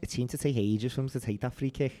that, it seemed to take ages for him to take that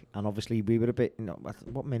free kick, and obviously we were a bit. You know,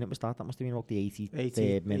 what minute was that? That must have been about the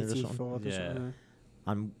 83rd minute or something. 84th or Yeah. something.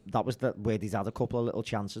 And that was where they'd had a couple of little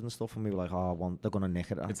chances and stuff, and we were like, oh, they're gonna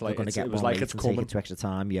nick it. It's they're like- gonna it's- get it was one like late it's and take coming. it to extra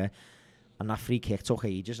time, yeah. And that free kick took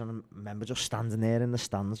ages, and I remember just standing there in the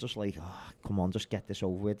stands, just like, oh, come on, just get this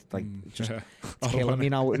over with. Like, just killing me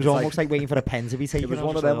now. It was almost like waiting for a pen to be taken. It was I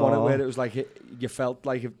one of just them like, where it was like you felt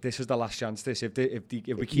like if this is the last chance. If we keep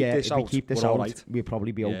this if out, we keep this we're out, all right. we'll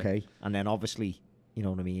probably be Yeah. okay. And then obviously You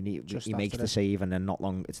know what I mean? He Just makes after the it. save, and then not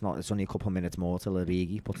long. It's only a couple of minutes more till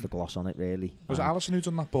Origi puts the gloss on it. Really. Was it And- Alisson who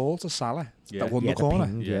done that ball to Salah? Yeah. That won yeah, the corner?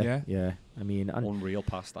 ping, yeah. I mean, and Unreal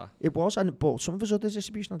past that. it was, but some of his other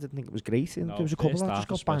distribution, I didn't think it was great. And No, there was a couple first that just half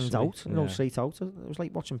got banged especially, out, you know, yeah. straight out. It was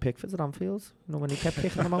like watching Pickford at Anfield, you know, when he kept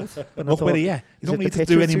kicking them out. But I Look, thought- we're here. You is don't it need the to pitch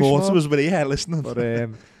do was any too more to small? us. We're here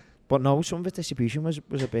listening. But no, some of his distribution was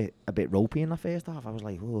a bit ropey in that first half. I was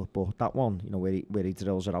like, oh, but that one, you know, where he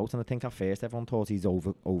drills it out, and I think at first everyone thought he'd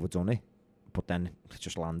overdone it, but then it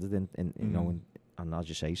just landed in you know, and as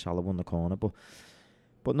you say, Salah won the corner.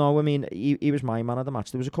 But no, I mean, he was my man of the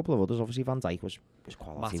match. There was a couple of others. Obviously, Van Dijk was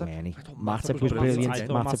quality, Matip. wasn't he? I thought Matip was brilliant. brilliant. I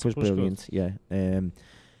thought Matip was Matip was good. brilliant. Yeah.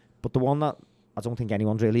 But the one that I don't think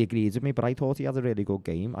anyone's really agreed with me, but I thought he had a really good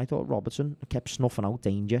game. I thought Robertson kept snuffing out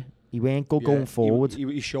danger. He weren't good going forward.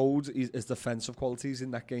 He showed his defensive qualities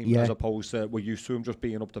in that game, Yeah. as opposed to we're used to him just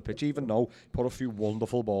being up the pitch. Even though he put a few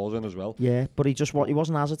wonderful balls in as well. Yeah, but he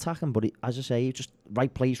wasn't as attacking, but as I say, just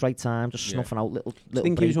right place, right time, just Yeah. snuffing out little I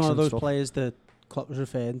think he was breaks one of and those stuff. players that Klopp was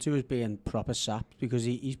referring to as being proper sapped because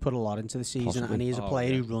he's put a lot into the season Possibly. and he's a Oh,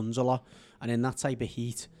 player yeah. who runs a lot, and in that type of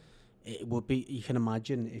heat it would be, you can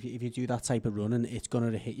imagine if you do that type of running, it's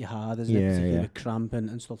going to hit you hard, isn't it? Yeah, Particularly yeah. with cramp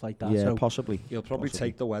and stuff like that. Yeah, So possibly. He'll probably Possibly.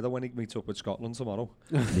 take the weather when he meets up with Scotland tomorrow.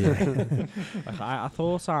 I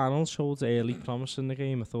thought Arnold showed early promise in the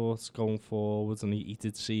game. I thought going forward, and he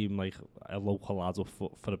did seem like a local lad up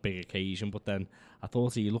for a big occasion. But then I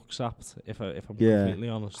thought he looked sapped. If I'm Yeah. completely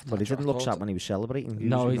honest. But he didn't look thought- sad when he was celebrating.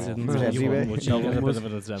 No, he was, didn't. He was No, everywhere. Much, No he one got a was.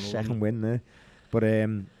 bit of an adrenaline. Second win there. But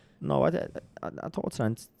no, I thought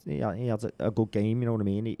Trent, he had a good game, you know what I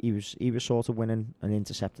mean? He was sort of winning and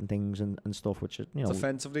intercepting things and stuff, which, you know...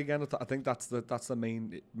 Defensively again, I think that's the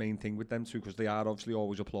main thing with them too, because they are obviously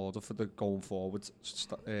always applauded for the going forward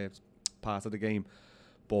part of the game.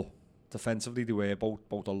 But defensively, they were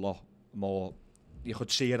both a lot more. You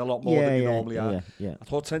could see it a lot more than you normally are. Yeah. I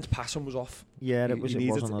thought Trent's passing was off. Yeah, He it was it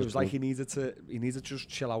was like he needed to just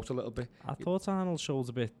chill out a little bit. I thought Arnold showed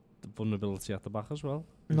a bit of vulnerability at the back as well.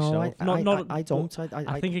 No, himself. I don't.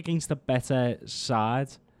 I think against the better side.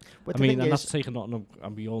 But I the mean, thing I'm not is- taking Nottingham,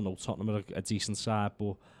 and we all know Tottenham are a decent side,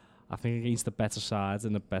 but I think against the better sides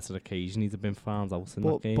and a better occasion, he'd have been found out in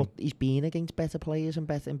that game. But he's been against better players and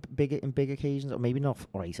better in big occasions, or maybe not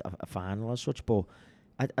a final as such. But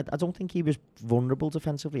I don't think he was vulnerable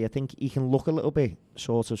defensively. I think he can look a little bit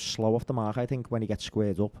sort of slow off the mark. I think when he gets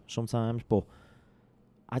squared up sometimes, but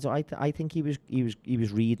I think he was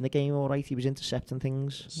reading the game all right. He was intercepting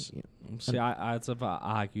things. See, I'd have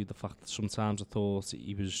argued the fact that sometimes I thought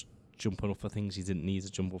he was jumping up for things he didn't need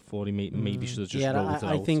to jump up for. He maybe should have just rolled it out.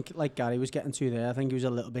 I think, like Gary was getting to there, I think he was a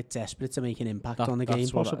little bit desperate to make an impact on the That's game.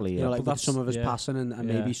 what possibly, You yeah. know, like But with some of his yeah. passing and Yeah.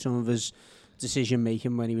 maybe some of his decision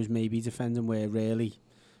making when he was maybe defending, where really,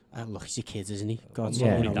 look, he's a kid, isn't he? God,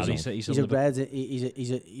 Yeah, you know, no, he's he's a red.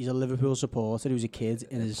 He's a Liverpool supporter who's a kid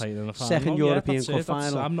in his playing in the second final. European that's Cup it,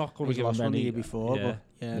 that's- final. I'm not going to He's give lost him one the any. year before, yeah.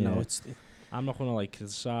 but no, Yeah. it's I'm not going to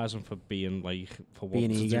criticise him for being for Being wanting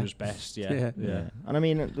to eager. do his best. Yeah, Yeah. yeah. And I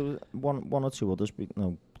mean, there was one or two others,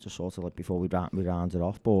 just sort of like before we round it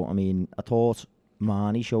off. But I mean, I thought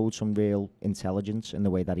Marnie showed some real intelligence in the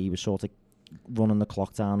way that he was sort of running the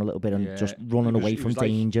clock down a little bit and Yeah, just running he away was from like-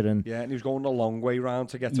 danger. And Yeah, and he was going a long way round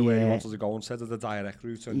to get to where he Yeah. wanted to go instead of the direct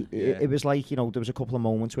route. And it was like, you know, there was a couple of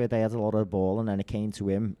moments where they had a lot of the ball and then it came to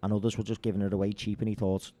him and others were just giving it away cheap, and he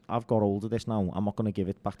thought, I've got hold of this now, I'm not going to give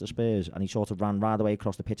it back to Spurs. And he sort of ran right away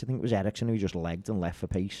across the pitch. I think it was Eriksen who just legged and left for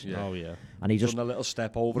pace. Yeah. Oh yeah. And he just, done a little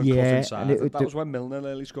step over and Yeah, cut inside. and it- That was when Milner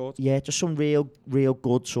nearly scored. yeah, just some real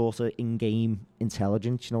good sort of in-game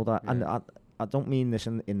intelligence, you know, that. And I don't mean this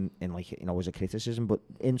in like, you know, as a criticism, but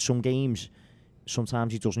in some games,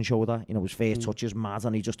 sometimes he doesn't show that. You know, his first touch is mad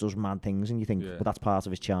and he just does mad things, and you think, Yeah. but that's part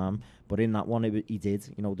of his charm. But in that one, he did.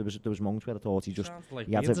 You know, there was moments where I thought he just Sounds like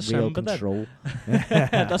he had me in a real December then. control.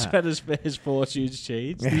 That's when his fortunes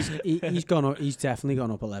changed. he's gone up. He's definitely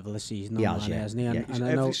gone up a level this season. He on has, Mane, yeah. hasn't he? Yeah. And, He's- and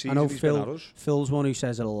I every know season he's been at us. Phil's one who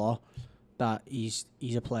says it a lot, that he's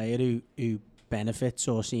a player who benefits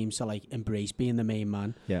or seems to like embrace being the main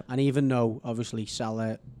man. Yeah. And even though obviously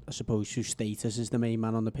Salah, I suppose, whose status is the main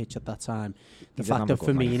man on the pitch at that time, the He fact didn't that have a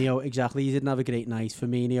good night. Firmino, exactly, he didn't have a great night.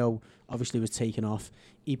 Firmino obviously was taken off.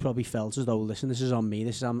 He probably felt as though, listen, this is on me.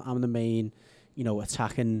 This is I'm the main, you know,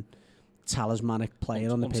 attacking talismanic player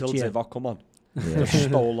on the pitch Until here. Divock come on. Just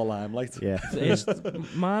stole the limelight. Yeah. Is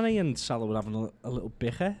Mane and Salah were having a little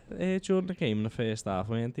bicker during the game in the first half,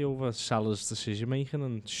 weren't they, over Salah's decision making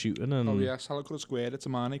and shooting and Oh yeah, Salah could have squared it to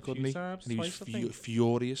Mane, couldn't he? times, And he was twice, I think.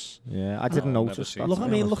 furious. Yeah, I didn't I've never notice seen that. it. Look, I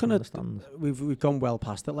mean, looking at Understand. we've gone well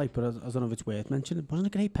past it, like, but I don't know if it's worth mentioning. It wasn't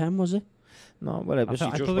a great pen, was it? No, well, it was.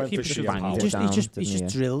 I just thought went the for keeper sheer should power. bang He it just, down, he's just, didn't he's he?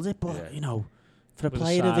 just drilled it, but Yeah. you know, for a with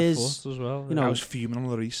player of side his, foot as well. you know, I was fuming on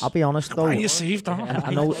Lloris. I'll be honest though. Why you saved that?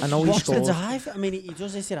 I know he what's the scored. dive? I mean, he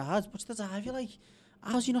does this hard. What's the dive? You're like,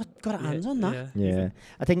 how's he not got hands on that? Yeah,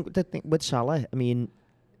 I think the thing with Salah, I mean,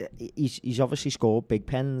 he's obviously scored big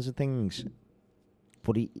pens and things,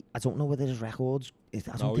 but I don't know whether his records. I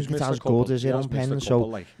don't think it's as good as it on pens. So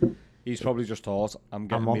like, he's probably just thought, I'm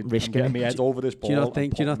not risking getting it. my head over this ball. Do you not and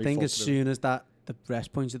think? Do you putting not my think foot as through. soon as that the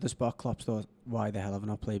rest points at the spot, Klopp thought, why the hell have I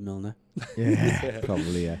not played Milner? yeah,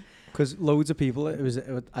 probably yeah. Because loads of people,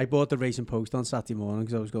 I bought the Racing Post on Saturday morning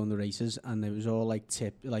because I was going to races, and it was all like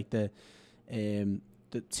the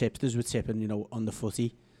tipsters were tipping, you know, on the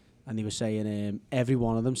footy, and they were saying every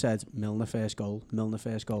one of them said Milner first goal,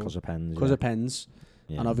 Because of pens. because yeah. of pens,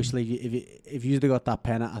 Yeah. and obviously if you'd have got that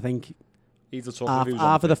pen, I think He'd have took half, if he was on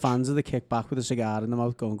half of the pitch. fans would have kicked back with a cigar in their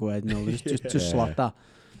mouth, going, "Go ahead, Milner, just Yeah. slot that."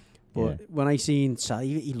 But Yeah. when I seen Sal,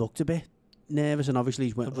 he looked a bit nervous, and obviously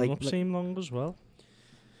he's The went run-up seemed long as well.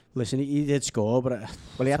 listen, he did score, but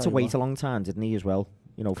Well, he had to tell you wait what. a long time, didn't he, as well?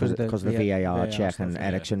 You know, 'Cause because of of the VAR check stuff, and yeah.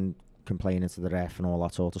 Ericsson complaining to the ref and all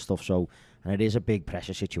that sort of stuff. So, and it is a big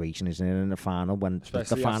pressure situation, isn't it, in the final when the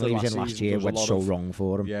Especially final after he was last in last season, year there was a went lot so of- wrong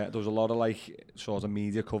for him. Yeah, there was a lot of like sort of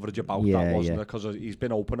media coverage about Yeah, that, wasn't yeah. there? Because he's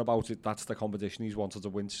been open about it. That's the competition he's wanted to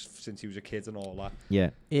win since he was a kid and all that. Yeah,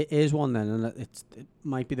 It is one then, and it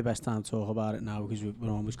might be the best time to talk about it now because we're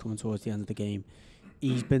almost coming towards the end of the game.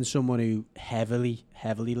 He's been someone who heavily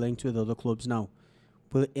linked with other clubs now.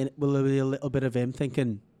 Will there be a little bit of him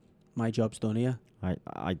thinking, my job's done here?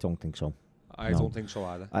 I don't think so. I No. don't think so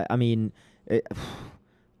either. I mean,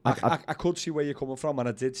 I could see where you're coming from, and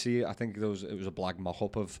I did see. I think it was a black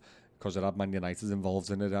mock-up of, because it had Man United involved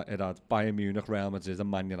in it. It had Bayern Munich, Real Madrid, and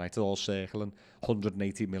Man United all circling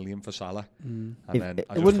 180 million for Salah. And If- then it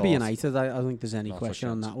I It just wouldn't be thought, United. I don't think there's any Not a question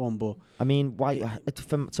on chance. that one. But I mean, why?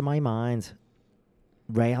 To my mind,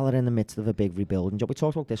 Real are in the midst of a big rebuilding job. We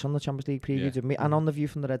talked about this on the Champions League preview, Yeah. didn't we? And on the View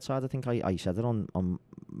from the Red Side, I think I said it on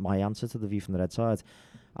my answer to the View from the Red Side,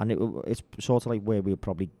 and it's sort of like where we'll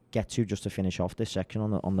probably get to just to finish off this section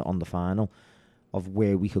on the final of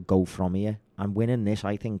where we could go from here. And winning this,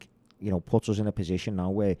 I think, puts us in a position now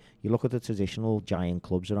where you look at the traditional giant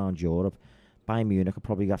clubs around Europe. Bayern Munich are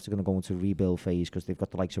probably going to go into a rebuild phase because they've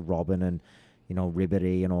got the likes of Robben and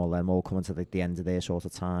Ribéry and all them all coming to the end of their sort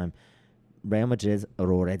of time. Real Madrid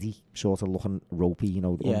are already sort of looking ropey, Yeah,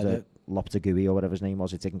 under Lopetegui or whatever his name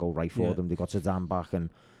was. It didn't go right for Yeah. them. They got Zidane back and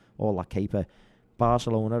all that caper.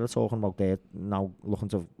 Barcelona are talking about they're now looking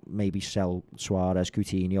to maybe sell Suarez,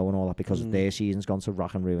 Coutinho and all that because their season's gone to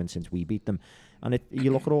rack and ruin since we beat them. And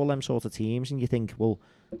you look at all them sort of teams and you think, well,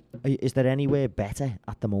 is there anywhere better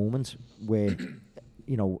at the moment where,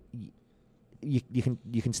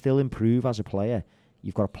 you can still improve as a player?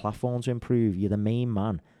 You've got a platform to improve. You're the main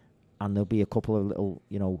man. And there'll be a couple of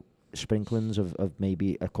little, sprinklings of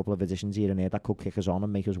maybe a couple of additions here and there that could kick us on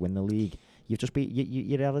and make us win the league. You've just been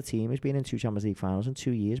your other team has been in 2 Champions League finals in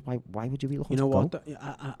 2 years. Why would you be looking you know to what?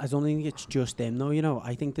 go? I don't think it's just them though.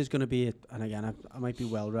 I think there's going to be, and again, I might be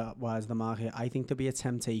well wise the mark here. I think there'll be a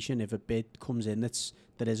temptation if a bid comes in that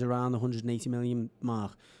is around the 180 million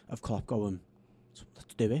mark of Klopp going,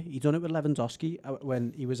 let's do it. He done it with Lewandowski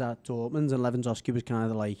when he was at Dortmund, and Lewandowski was kind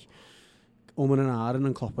of like and ahhing,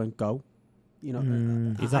 and Klopp went, go.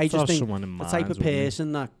 I just think someone in the mind, type of wouldn't he?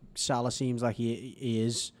 person that Salah seems like he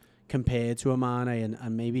is compared to a Mane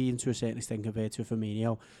and maybe even to a certain extent compared to a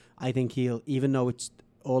Firmino, I think he'll, even though it's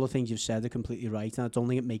all the things you've said are completely right, and I don't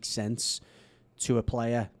think it makes sense to a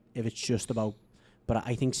player if it's just about, but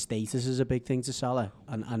I think status is a big thing to Salah,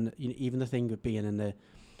 and even the thing of being in the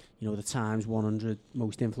the Times 100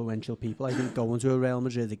 most influential people, I think going to a Real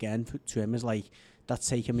Madrid again to him is like, that's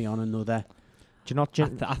taking me on another. Do you not?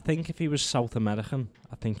 I think if he was South American,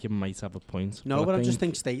 I think you might have a point. No, but I just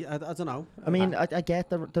think think I don't know. I mean, I get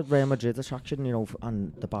the Real Madrid attraction,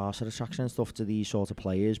 and the Barca attraction and stuff to these sort of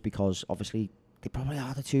players because obviously they probably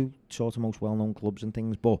are the 2 sort of most well-known clubs and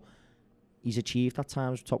things. But he's achieved at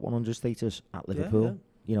times top 100 status at Liverpool.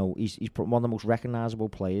 He's one of the most recognisable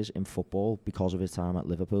players in football because of his time at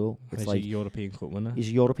Liverpool. It's he's like a European Cup winner. he's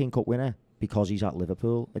a European Cup winner because he's at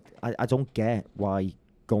Liverpool. I don't get why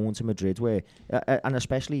going to Madrid where, and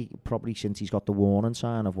especially probably since he's got the warning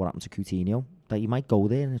sign of what happened to Coutinho, that he might go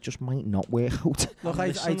there and it just might not work out. Look, I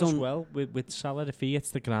I don't don't. as well with Salah. If he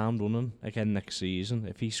hits the ground running again next season,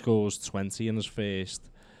 if he scores 20 in his first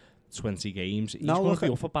 20 games, he's going to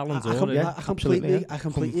be up for Ballon d'Or. I completely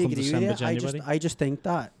come agree with December, you. January. I just think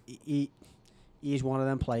that he's one of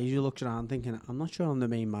them players who looks around thinking, I'm not sure I'm the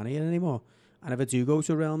main man here anymore. And if I do go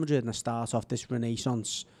to Real Madrid and I start off this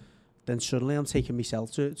renaissance, then suddenly I'm taking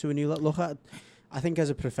myself to a new look. I think as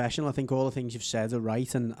a professional, I think all the things you've said are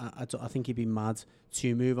right, and I think he'd be mad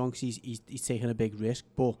to move on because he's taking a big risk.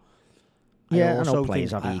 But Yeah, I also know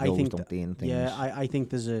players think, have I egos, think don't they, and things. yeah, I think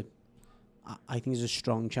there's a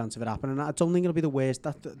strong chance of it happening. I don't think it'll be the worst.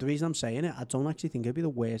 The reason I'm saying it, I don't actually think it'll be the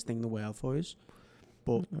worst thing in the world for us.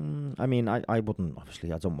 But I mean, I wouldn't,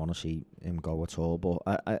 obviously, I don't want to see him go at all, but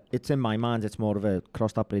it's in my mind, it's more of a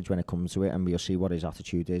cross that bridge when it comes to it, and we'll see what his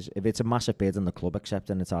attitude is. If it's a massive bid and the club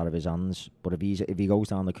accepting it's out of his hands, but if he goes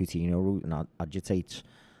down the Coutinho route and agitates,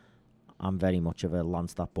 I'm very much of a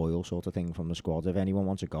Lance that Boyle sort of thing from the squad. If anyone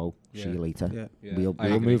wants to go, see you later. Yeah. We'll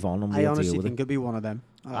move on and I we'll honestly deal with think it'll be one of them.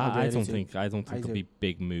 I really don't do. think I there'll do. be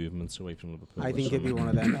big movements away from Liverpool. I think it'll be one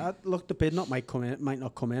of them. Look, the bid might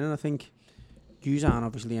not come in, and I think Hughes aren't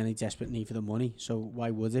obviously any desperate need for the money, so why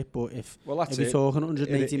would it? But if that's you're it. talking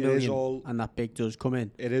 180 It is million all- and that big does come in,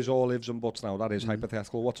 It is all ifs and buts now. That is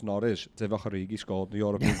hypothetical. What's not is Divock Origi scored the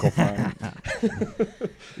European Cup final.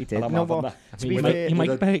 He did. And I'm No, having but that. I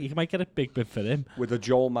mean, he might get a big bid for him. With a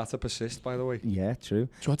Joel Matip assist, by the way. yeah, true.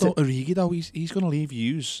 So I thought Origi, though, he's going to leave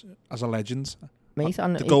Hughes as a legend. Mate,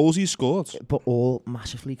 and The goals he scored. but all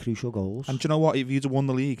massively crucial goals. And do you know what? If you'd have won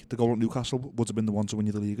the league, the goal at Newcastle would have been the one to win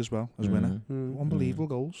you the league as well, as winner. Unbelievable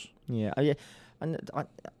goals. Yeah, and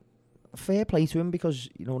fair play to him because,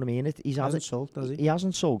 you know what I mean, he's had hasn't sulked, does he? He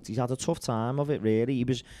hasn't sulked. He's had a tough time of it, really. He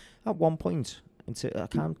was at one point I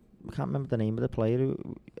can't remember the name of the player who,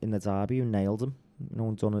 in the derby who nailed him. You know,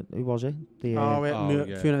 and done it. Who was it?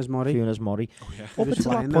 Funes Mori. Funes Mori. He Up was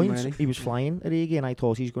until flying that then, point, wasn't he was flying, Origi, and I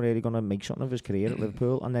thought he's really going to make something of his career at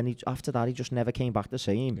Liverpool. And then after that, he just never came back the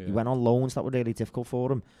same. Yeah. He went on loans that were really difficult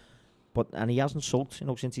for him. And he hasn't sulked,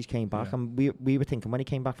 since he's came back. Yeah. And we were thinking when he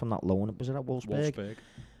came back from that loan, was it at Wolfsburg?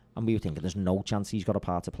 And we were thinking, there's no chance he's got a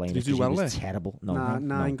part to play in Did it he do 'cause well he was there? terrible. No,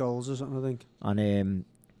 nine goals or something, I think. And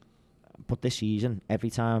but this season,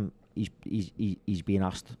 every time he's been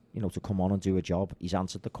asked, to come on and do a job, he's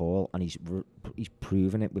answered the call and he's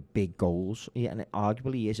proven it with big goals. And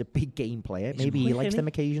arguably he is a big game player. He's Maybe he quick, likes isn't them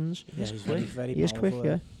occasions. Yeah, he's very He is quick,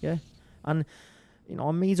 powerful, yeah. And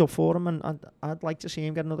I'm made up for him, and I'd like to see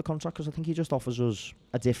him get another contract because I think he just offers us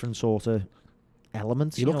a different sort of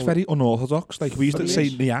element. He looks very unorthodox. Like we used But to he say,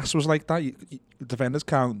 is. Nias was like that. Defenders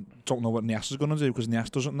don't know what Nias is going to do because Nias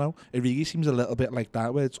doesn't know. Origi seems a little bit like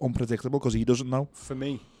that, where it's unpredictable because he doesn't know. For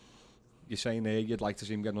me, you're saying there you'd like to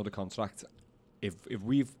see him get another contract. If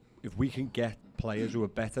we can get players who are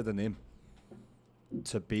better than him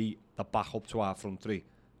to be the backup to our front three,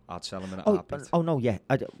 I'd sell him in a heartbeat. No, yeah.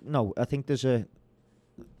 I think there's I'll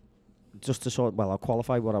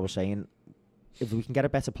qualify what I was saying. If we can get a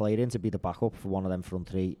better player in to be the backup for one of them front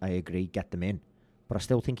three, I agree, get them in. But I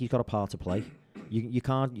still think he's got a part to play. You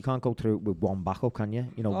can't go through it with one backup, can you?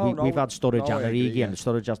 We've had Sturridge and Origi, and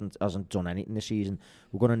Sturridge hasn't done anything this season.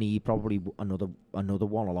 We're going to need probably another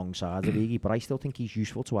one alongside Origi, but I still think he's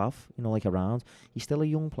useful to have, around. He's still a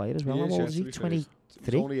young player as well. How old is he? 23?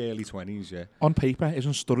 He's only early 20s, yeah. On paper,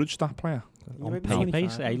 isn't Sturridge that player? On paper,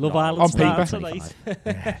 paper. Love No, Island on started paper.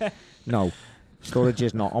 tonight. No, Sturridge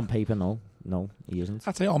is not on paper, No, he isn't.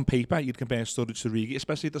 I'd say on paper, you'd compare Sturridge to Origi,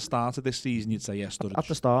 especially at the start of this season, you'd say, yes, Sturridge. At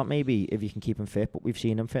the start, maybe, if you can keep him fit, but we've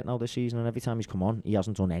seen him fit now this season, and every time he's come on, he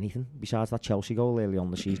hasn't done anything. Besides that Chelsea goal early on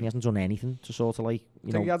the season, he hasn't done anything to sort of I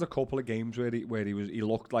think he had a couple of games where he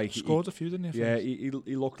looked like Scored a few, didn't he? Yeah, he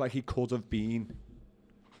looked like he could have been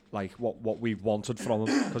like what we've wanted from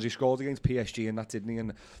him because he scored against PSG and that, didn't he?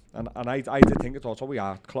 And I did think it thought,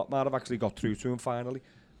 Klopp might have actually got through to him finally.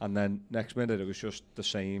 And then next minute it was just the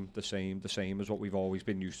same as what we've always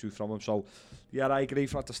been used to from him. So yeah, I agree.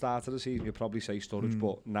 For at the start of the season, you'd probably say Sturridge,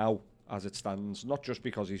 but now as it stands, not just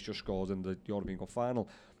because he's just scored in the European Cup final,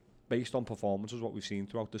 based on performances what we've seen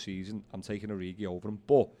throughout the season, I'm taking Origi over him.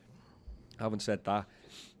 But having said that,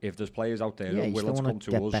 if there's players out there who are willing to come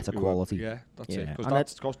to us, better quality. That's it.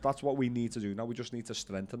 Because that's what we need to do now. We just need to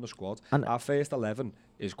strengthen the squad. And our first 11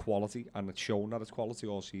 is quality, and it's shown that it's quality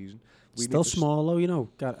all season. We Still small though,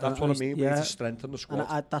 That's what I mean. We need to strengthen the squad.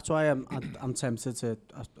 And that's why I'm tempted to.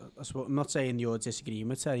 I'm not saying you're disagreeing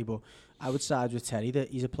with Terry, but I would side with Terry that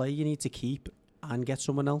he's a player you need to keep and get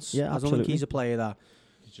someone else. Yeah, I don't think he's a player that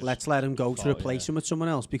let's let him go to replace him with someone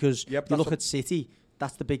else, because you look at City.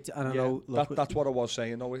 That's the big. I don't know. That's what I was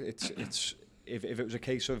saying. No, it's if it was a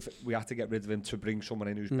case of we had to get rid of him to bring someone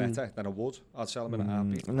in who's better, then I would. I'd sell him in a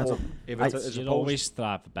heartbeat. If it's you always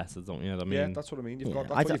strive for better, don't you? I mean, yeah, that's what I mean. That's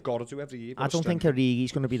what you've got to do every year. I don't think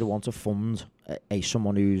Origi's going to be the one to fund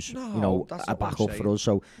someone who's a backup for us.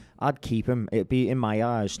 So I'd keep him. It'd be, in my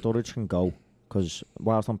eyes, Sturridge can go. Because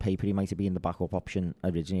whilst on paper he might have been the backup option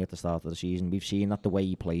originally at the start of the season, we've seen that the way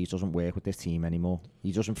he plays doesn't work with this team anymore.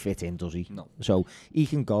 He doesn't fit in, does he? No. So he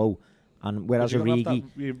can go. And whereas Origi,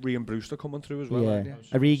 Ryan Brewster coming through as well. Yeah,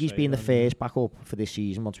 Origi's been the first backup for this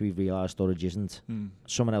season. Once we've realised Sturridge isn't,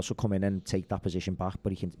 someone else will come in and take that position back.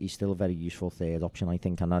 But he's still a very useful third option, I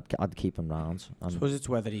think, and I'd keep him round. I suppose it's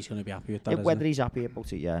whether he's going to be happy with that. Whether he's happy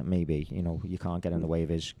about it, yeah, maybe. You can't get in the way of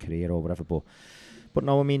his career or whatever. But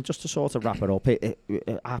no, I mean, just to sort of wrap it up, it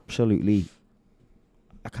absolutely,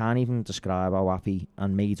 I can't even describe how happy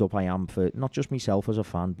and made up I am for not just myself as a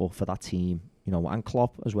fan, but for that team. And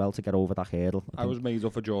Klopp as well to get over that hurdle. I was made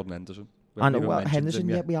up for Jordan Henderson. And Henderson,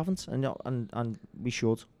 we haven't, and we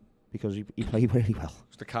should, because he played really well. He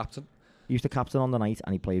was the captain. He was the captain on the night,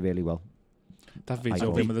 and he played really well. That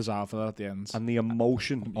video of him with his alpha at the end, and the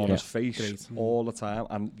emotion on his face all the time,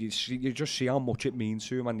 and you just see how much it means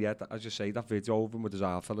to him. And yet, as you say, that video of him with his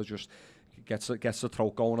alpha just gets the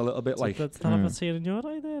throat going a little bit. Like that's a tear in your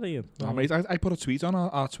eye there, Ian. No, mate, I put a tweet on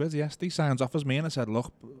our Twitter yesterday. Signs off as me, and I said,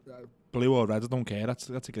 "Look, blue or red, I don't care. That's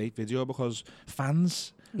a great video because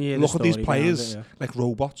fans look at these players like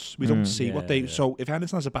robots. We don't see what they. So if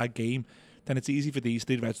Henderson has a bad game, then it's easy for these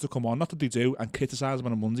three reds to come on. Not that they do and criticise him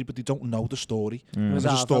on a Monday, but they don't know the story. There's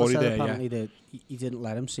a story there. Apparently, he didn't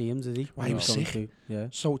let him see him, did he? Well, he was sick. Yeah.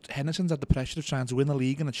 So Henderson's had the pressure of trying to win the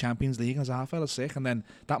league and the Champions League, and his half fella sick. And then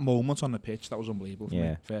that moment on the pitch, that was unbelievable.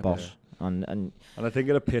 Yeah, boss. And I think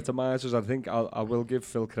it epitomises. I think I will give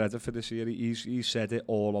Phil credit for this year. He's said it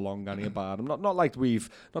all along, and about him. Not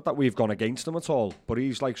that we've gone against him at all, but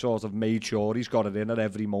he's like sort of made sure he's got it in at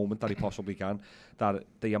every moment that he possibly can. That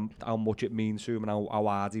how much it means to him and how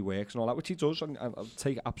hard he works and all that, which he does. And I'll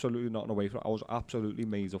take absolutely nothing away from it. I was absolutely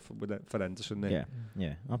made up for Henderson there.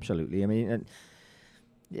 Yeah, absolutely. I mean,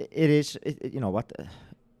 it is. You know what.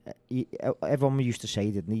 Everyone used to say,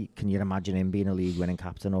 didn't he? Can you imagine him being a league winning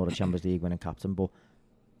captain or a Champions League winning captain? But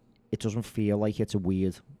it doesn't feel like it's a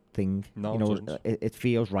weird thing. No, it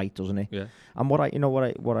feels right, doesn't it? Yeah. And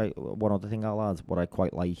one other thing I'll add, what I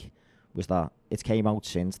quite like was that it came out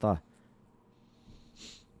since that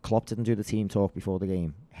Klopp didn't do the team talk before the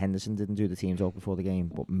game, Henderson didn't do the team talk before the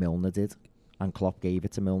game, but Milner did. And Klopp gave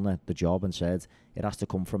it to Milner, the job, and said it has to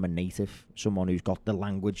come from a native, someone who's got the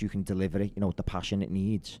language who can deliver it, the passion it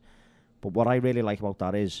needs. But what I really like about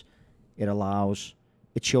that is it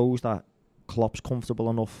shows that Klopp's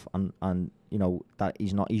comfortable enough and that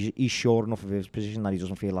he's sure enough of his position that he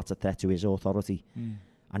doesn't feel that's a threat to his authority.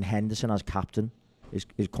 And Henderson as captain is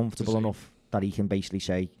comfortable enough that he can basically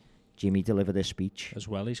say, Jimmy, deliver this speech. As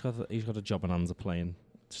well, he's got a job in hand of playing.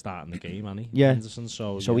 Starting the game, hasn't he? Yeah. Henderson,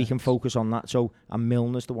 so he can focus on that. And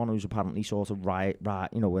Milner's the one who's apparently sort of right,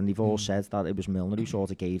 and they've all said that it was Milner who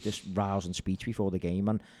sort of gave this rousing speech before the game,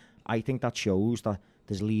 and I think that shows that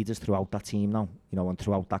there's leaders throughout that team now, and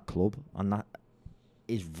throughout that club, and that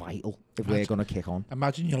is vital if we're going to kick on.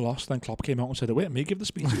 Imagine you lost, then Klopp came out and said, "Wait, me give the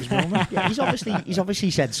speech." It was Milner. Yeah, he's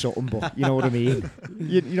obviously said something, but you know what I mean.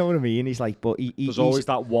 You know what I mean. He's like, but there's always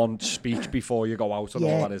that one speech before you go out and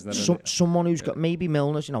all that, isn't there? Someone who's got maybe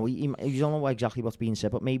Milner's. He don't know exactly what's being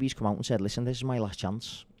said, but maybe he's come out and said, "Listen, this is my last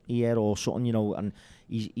chance here," or something. And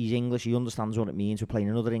he's English. He understands what it means. We're playing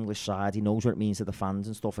another English side. He knows what it means to the fans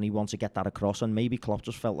and stuff, and he wants to get that across. And maybe Klopp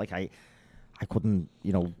just felt like I couldn't,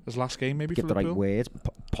 his last game maybe get for the right Liverpool? words.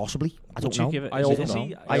 Possibly. I don't know.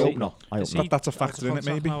 I hope not. That's a factor in it,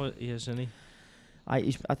 maybe. He is, isn't he?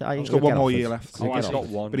 He's got one more year left. He's got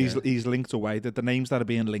one. But he's linked away. The names that are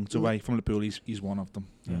being linked away from Liverpool, he's one of them.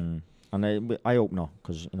 Yeah. And I hope not,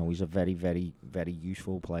 because he's a very, very, very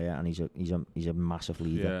useful player, and he's a massive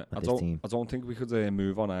leader at this team. I don't think we could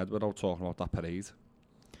move on ahead without talking about that parade.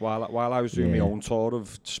 While I was doing my own tour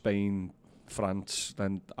of Spain, France,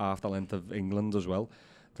 then half the length of England as well,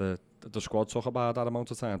 the squad took about that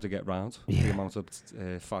amount of time to get round. The amount of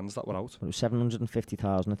fans that were out. It was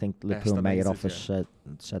 750,000, I think. Liverpool Mayor Office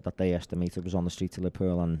said that they estimated was on the street to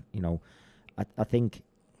Liverpool, and I think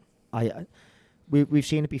we've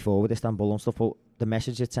seen it before with Istanbul and stuff, but the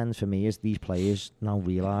message it sends for me is these players now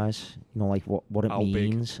realise, like what it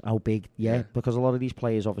means, how big. Yeah, because a lot of these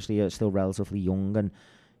players obviously are still relatively young, and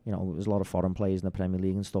there's a lot of foreign players in the Premier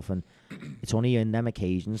League and stuff, and it's only in them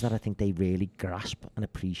occasions that I think they really grasp and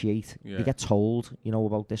appreciate. They get told,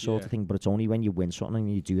 about this sort of thing, but it's only when you win something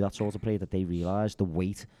and you do that sort of play that they realise the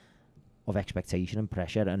weight of expectation and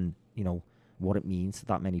pressure, and you know what it means to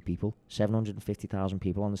that many people. 750,000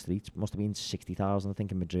 people on the streets. Must have been 60,000, I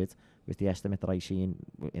think, in Madrid, was the estimate that I see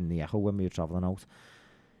in the Echo when we were travelling out.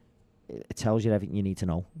 It tells you everything you need to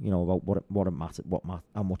know, you know, about what it matters,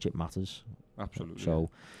 how much it matters. Absolutely. So,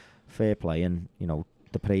 fair play, and you know,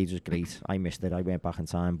 the parade was great. I missed it. I went back in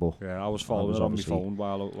time, but yeah, I was following it on my obviously phone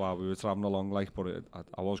while we were travelling along, like, but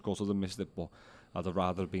I was gutted and missed it, but I'd have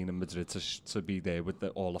rather been in Madrid to be there with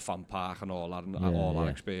all the fan park and all that and all that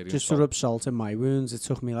experience. Just to rub salt in my wounds, it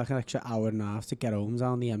took me like an extra hour and a half to get home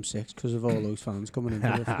down the M6 because of all those fans coming in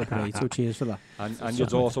for the parade. So cheers for that. And your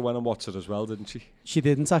daughter went and watched it as well, didn't she? She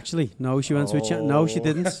didn't actually. No, she went to a No, she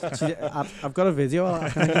didn't. I've got a video. I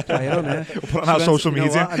can play it on here. We'll put it on our social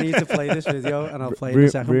media. I need to play this video and I'll play it in a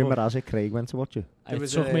second. Rumour has it Craig went to watch it. It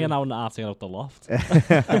took me an hour and a half to get out the loft.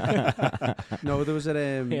 No, there was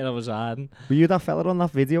a... Yeah, I was hiding. Were you that fella on that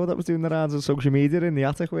video that was doing the rounds on social media in the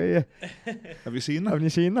attic, were you? Have you seen that? Haven't you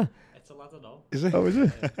seen that? It's a lad I know. Is it? Oh, is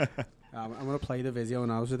it? I'm going to play the video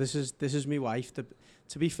now. So this is my wife.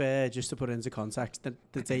 To be fair, just to put it into context,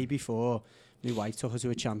 the day before, my wife took her to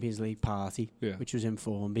a Champions League party, which was in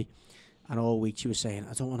Formby. And all week she was saying,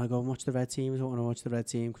 I don't want to go and watch the red team. I don't want to watch the red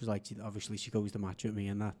team. Because like, obviously she goes to match with me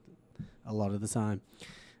and that a lot of the time.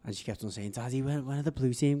 And she kept on saying, Daddy, when are the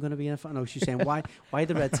blue team going to be in a final? No, she was saying, why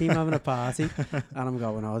the red team having a party? And I'm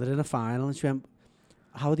going, oh, they're in a final. And she went,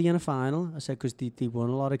 how are they in a final? I said, because they won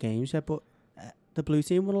a lot of games. She said, but the blue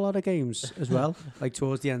team won a lot of games as well. Like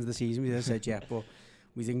towards the end of the season, we said, yeah, but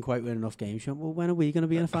we didn't quite win enough games. She went, well, when are we going to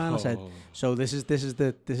be in a final? I said, so this is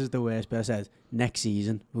the worst bit. I said, next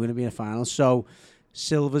season, we're going to be in a final. So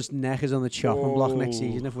Silver's neck is on the chopping block next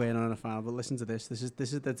season if we're not in a final. But listen to this. This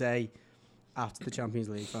is the day after the Champions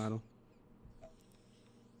League final.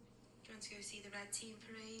 Do you want to go see the red team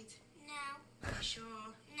parade? No. Are you sure?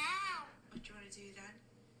 No. What do you want to do then?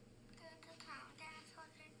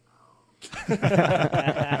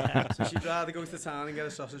 So she'd rather go to town and get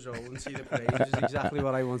a sausage roll and see the parade, which is exactly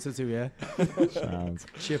what I wanted to, yeah. Sounds.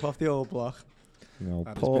 Chip off the old block. You know,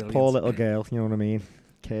 That is poor brilliant. little girl, you know what I mean?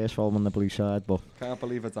 Cares for them on the blue side, but Can't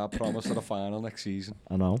believe it's that promise of the final next season.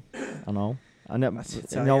 I know. And That's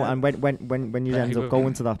it, you know, yeah. and when you end up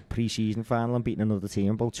going to that pre-season final and beating another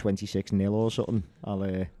team about 26-0 or something,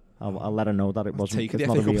 I'll let her know that it wasn't. Take It's the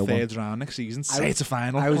not a FA real Cup one. third round next season. Say it's a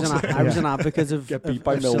final. I was an advocate of Get beat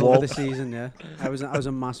by Silver Millwall. this season, yeah. I was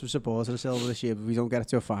a massive supporter of Silver this year, but if we don't get it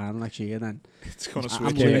to a final next year, then It's going to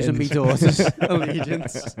I'm switch. losing my daughter's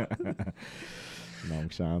allegiance. No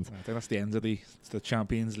sound. I think that's the end of the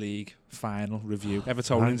Champions League final review.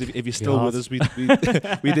 Evertonians, if you're still with us, we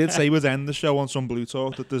did say we'd end the show on some blue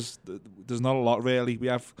talk. That there's not a lot really. We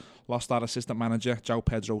have lost our assistant manager, João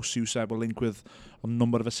Pedro Sousa. We're linked with a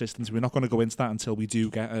number of assistants. We're not going to go into that until we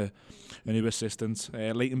do get a new assistant.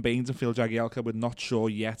 Leighton Baines and Phil Jagielka, we're not sure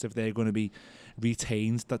yet if they're going to be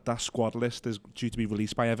retained. That squad list is due to be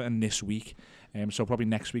released by Everton this week. So probably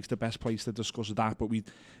next week's the best place to discuss that. But we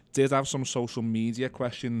did have some social media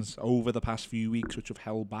questions over the past few weeks, which have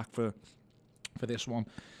held back for this one.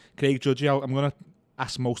 Craig Judgy, I'm going to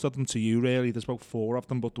ask most of them to you, really. There's about 4 of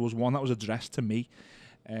them, but there was one that was addressed to me.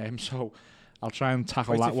 So I'll try and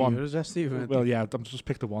tackle that one. Well, yeah, I'm just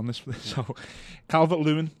picked the one. So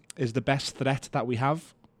Calvert-Lewin is the best threat that we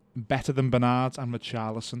have, better than Bernard and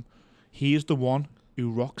Richarlison. He is the one who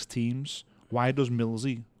rocks teams. Why does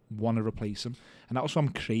Millsy want to replace him? And that was from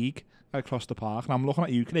Craig across the park. And I'm looking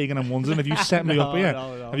at you, Craig, and I'm wondering if you set me up here.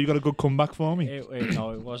 No. Have you got a good comeback for me?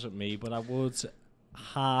 No, it wasn't me, but I would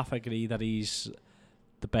half agree that he's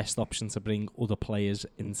the best option to bring other players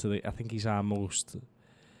into the... I think he's our most...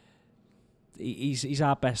 He's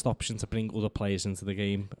our best option to bring other players into the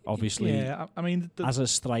game. Obviously, Yeah, I mean... as a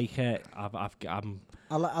striker,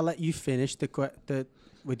 I'll let you finish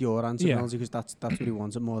with your answer, Yeah. Millsy, because that's what he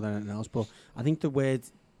wanted more than anything else. But I think the word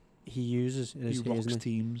he uses is he rocks isn't it?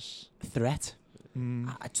 teams. Threat.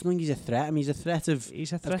 Mm. I just think he's a threat. I mean, he's a threat of...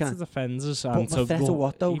 he's a threat kinda- to defenders. But And a threat to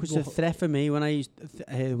what, though? he Because a threat for me, when I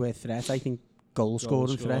hear the word threat, I think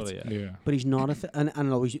goal-scoring threat. Yeah. But he's not a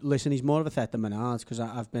and listen, he's more of a threat than Bernard, because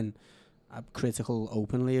I'm critical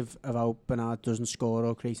openly of how Bernard doesn't score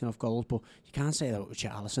or create enough goals, but you can't say that about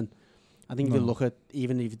Richarlison. I think if you look at,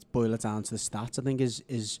 even if you boil it down to the stats, I think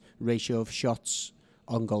his ratio of shots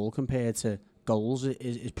on goal compared to goals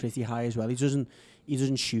is pretty high as well. He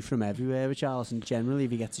doesn't shoot from everywhere, Richarlison. Generally,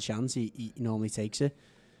 if he gets a chance, he normally takes it.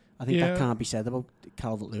 I think that can't be said about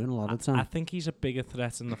Calvert-Lewin a lot of the time. I think he's a bigger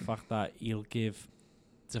threat in the fact that he'll give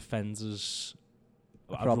defenders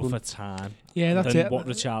a rougher time. Yeah, that's than it. what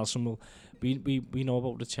Richarlison will. We know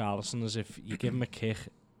about Richarlison is if you give him a kick,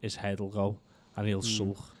 his head will go and he'll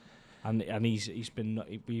sulk. And he's been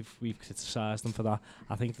we've criticised him for that.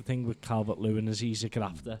 I think the thing with Calvert-Lewin is he's a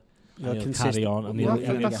grafter. Yeah, He'll carry on and Well,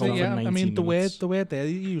 he'll that's go it, for yeah. 90 I mean, the minutes. word there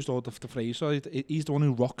he used all the phrase. So he's the one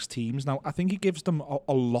who rocks teams. Now, I think he gives them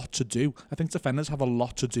a lot to do. I think defenders have a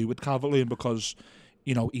lot to do with Calvert-Lewin because,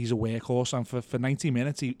 you know, he's a workhorse, and for 90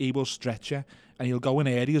 minutes he will stretch you, and he'll go in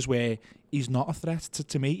areas where he's not a threat.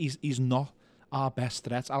 To me, he's not our best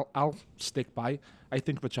threat. I'll stick by. I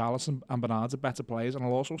think Richarlison and Bernard's are better players, and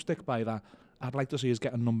I'll also stick by that. I'd like to see us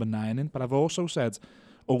get a number 9 in, but I've also said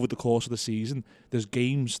over the course of the season, there's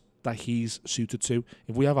games that he's suited to.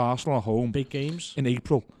 If we have Arsenal at home, Big games in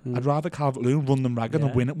April, I'd rather Calvert-Lewin run them ragged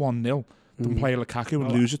and win it 1-0 than play Lukaku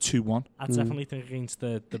and lose it 2-1. I definitely think against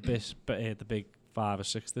the big 5 or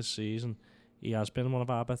 6 this season, he has been one of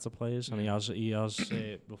our better players, and he has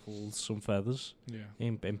ruffled some feathers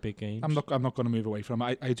in big games. I'm not going to move away from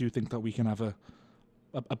him. I do think that we can have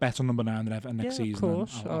a better number 9 than ever next season. Of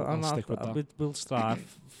course, I'll stick with that. We'll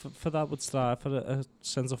strive for that. We'll strive for a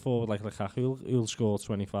centre forward like Lukaku who'll score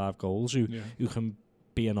 25 goals, who can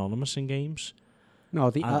be anonymous in games.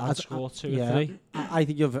 No, and score 2 or 3. I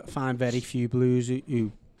think you'll find very few Blues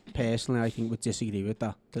who personally, I think, would disagree with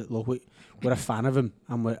that. That look, we're a fan of him,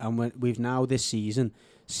 and we've now this season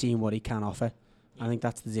seen what he can offer. I think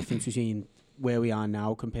that's the difference between where we are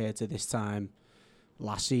now compared to this time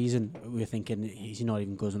last season. We were thinking he's not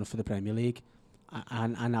even good enough for the Premier League.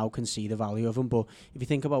 I now can see the value of him. But if you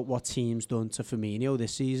think about what teams done to Firmino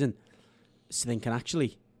this season, so thinking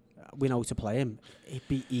actually we know to play him, it'd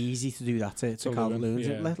be easy to do that to Calvert-Lewin.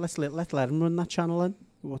 Yeah. Let him run that channel in.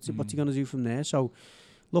 What's he going to do from there? So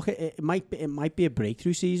look, it might be a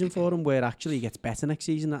breakthrough season for him where actually he gets better next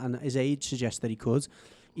season, and his age suggests that he could.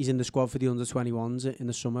 He's in the squad for the under-21s in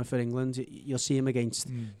the summer for England. You'll see him against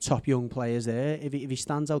top young players there. If he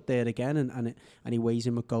stands out there again and he weighs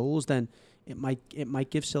in with goals, then it might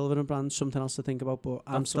give Silver and Brand something else to think about. But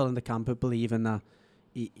I'm still in the camp of believing that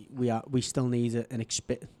we still need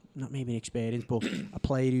not maybe an experience, but a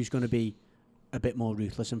player who's going to be a bit more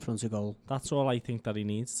ruthless in front of goal. That's all I think that he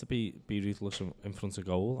needs, to be ruthless in front of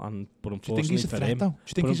goal. But unfortunately, do you think he's a threat, though? Do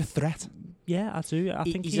you think he's a threat? Yeah, I do. I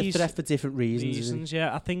think he's a threat for different reasons.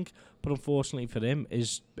 Yeah, I think. But unfortunately for him,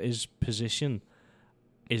 his position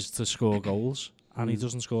is to score goals, and he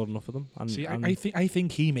doesn't score enough of them. And, See, I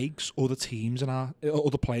think he makes other teams and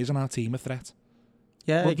other players in our team a threat.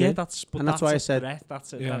 Yeah, well, again. that's why I said threat.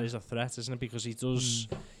 That's it. Yeah. That is a threat, isn't it? Because he does,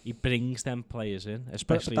 he brings them players in,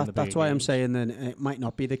 especially in the big that's why I'm games. saying that it might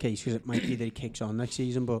not be the case, because it might be that he kicks on next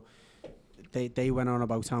season. But they went on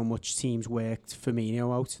about how much teams worked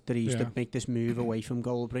Firmino out, that he used to make this move away from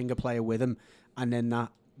goal, bring a player with him, and then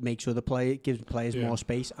that makes gives players more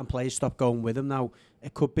space, and players stop going with him. Now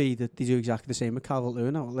it could be that they do exactly the same with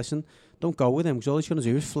Calvert-Lewin. Now listen, don't go with him, because all he's going to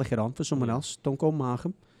do is flick it on for someone else. Don't go mark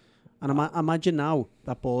him. And imagine now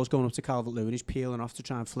that ball's going up to Calvert-Lewin, he's peeling off to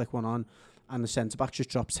try and flick one on, and the centre-back just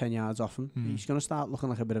drops 10 yards off him. He's going to start looking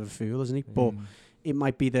like a bit of a fool, isn't he? But it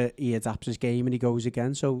might be that he adapts his game and he goes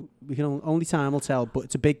again. So we can only time will tell, but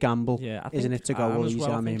it's a big gamble, isn't it, to go, well, he's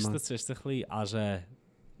our main man. Statistically, as a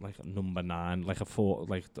number 9, like a 4,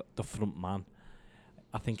 like the front man,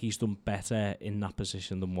 I think he's done better in that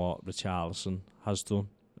position than what Richarlison has done.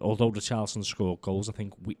 Although Richarlison scored goals, I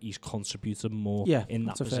think he's contributed more in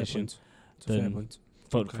that position than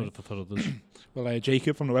for others. Well,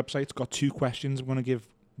 Jacob from the website's got 2 questions. I'm going to give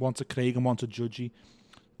one to Craig and one to Judgy.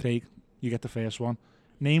 Craig, you get the first one.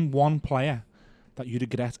 Name one player that you'd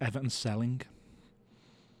regret Everton selling.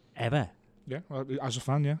 Ever? Yeah, well, as a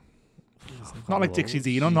fan, yeah. Not like Dixie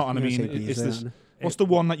Dean or not, and I mean, is this... What's the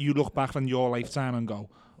one that you look back on your lifetime and go,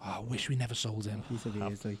 oh, I wish we never sold him?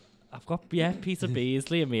 I've got Peter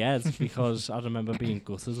Beardsley in my head, because I remember being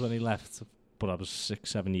gutted when he left, but I was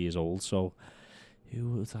 6-7 years old. So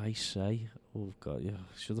who would I say? Oh God, you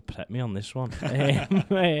should have prepped me on this one. The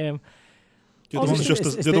other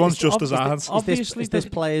one's just as hard. Obviously, there's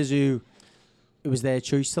players who it was their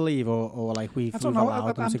choice to leave, or like we've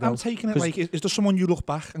allowed them to go. I'm taking it like, is there someone you look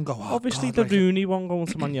back and go, oh, obviously God, the Rooney one going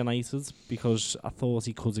to Man United, because I thought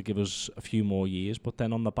he could have given us a few more years, but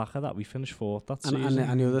then on the back of that we finished 4th that season.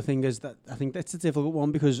 And the other thing is that I think that's a difficult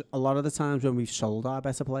one, because a lot of the times when we've sold our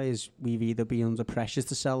better players, we've either been under pressure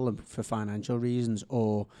to sell them for financial reasons,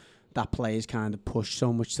 or that player's kind of pushed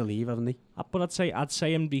so much to leave, haven't they? But I'd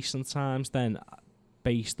say in recent times then,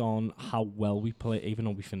 based on how well we play, even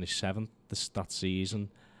though we finished 7th that season,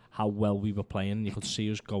 how well we were playing, you could see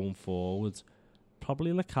us going forward.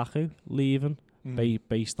 Probably Lukaku leaving,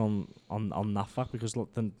 based on that fact, because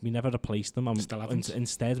look, then we never replaced them.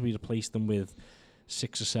 Instead, we replaced them with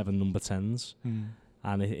 6 or 7 number 10s,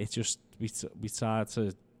 and it just we tried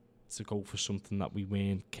to to go for something that we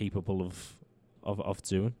weren't capable of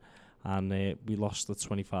doing, and we lost the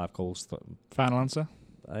 25 goals. Final answer?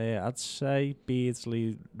 I'd say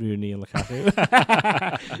Beardsley, Rooney and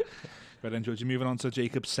Lukaku. Very enjoyed you. Moving on to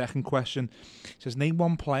Jacob's second question. He says, name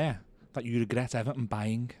one player that you regret Everton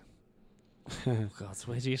buying. Oh God,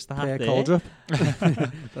 where do you start Pierre there? Coldrup.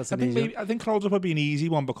 That's an easy one. I think Coldrup would be an easy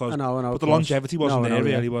one because I know, but of the course. longevity wasn't No, there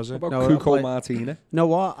yeah. really, was it? What No, about Kuko like- Martina? You know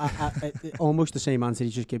what? I almost the same answer he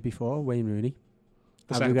just gave before, Wayne Rooney.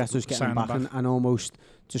 I regret us getting him back and almost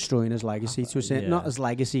destroying his legacy to a certain, Yeah. not his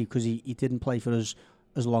legacy because he didn't play for us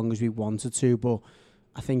as long as we wanted to, but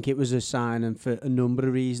I think it was a sign, and for a number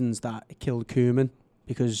of reasons, that it killed Koeman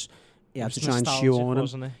because he had to try and shoehorn him.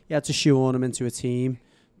 Wasn't it? He had to shoehorn him into a team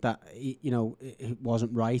that it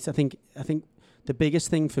wasn't right. I think the biggest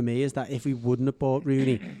thing for me is that if we wouldn't have bought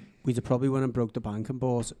Rooney, we'd have probably went and broke the bank and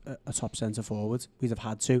bought a top centre forward. We'd have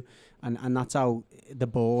had to, and that's how the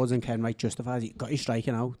board and Ken Wright justifies it. Got his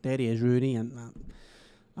striking out. There he is, Rooney, and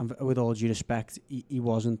with all due respect, he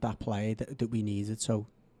wasn't that player that we needed. So,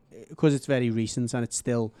 because it's very recent and it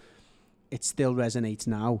still resonates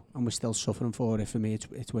now, and we're still suffering for it. For me,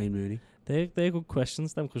 it's Wayne Rooney. They're good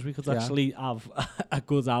questions then, because we could Yeah. actually have a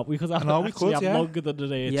good out. We could have, I know, we actually could, have yeah. longer than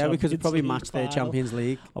the Yeah, we could have probably Champions matched their League Champions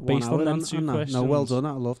League. Or 1 based on hour them on two that. No, well questions. done.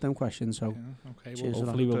 I love them questions. So, Yeah, okay, Cheers for that.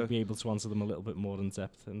 Hopefully we'll be able to answer them a little bit more in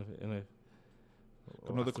depth.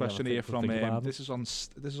 Another question here from this is on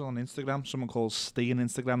Instagram. Someone called Steve on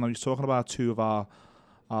Instagram. Now he's talking about two of our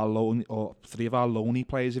loan, or three of our loanee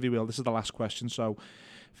players, if you will. This is the last question. So,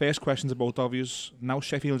 first question to both of you. Now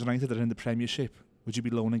Sheffield United are in the Premiership. Would you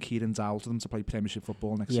be loaning Kieran Dowell to them to play Premiership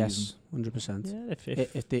football next yes, season? 100%. Yeah,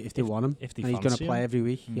 If they want him, if they and he's going to fancy play him. every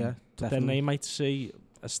week, Mm. yeah, then definitely. they might see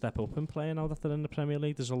a step up in playing now that they're in the Premier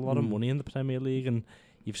League. There's a lot of Mm. money in the Premier League, and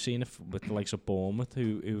you've seen it with the likes of Bournemouth,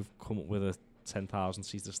 who've come up with a 10,000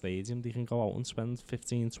 seater stadium. They can go out and spend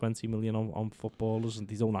 15-20 million on footballers, and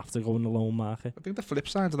they don't have to go in the loan market. I think the flip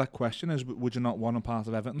side of that question is, would you not want a part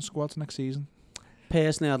of Everton's squad next season?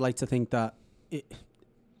 Personally, I'd like to think that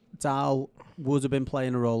Dowell would have been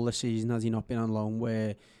playing a role this season had he not been on loan,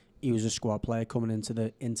 where he was a squad player coming into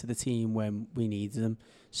the team when we needed him.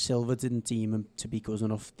 Silva didn't deem him to be good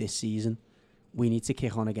enough this season. We need to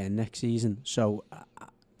kick on again next season. So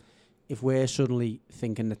if we're suddenly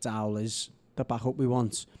thinking that Dowell is the backup we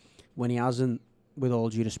want, when he hasn't, with all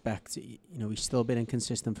due respect, he's still been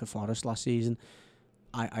inconsistent for Forest last season.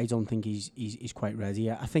 I don't think he's quite ready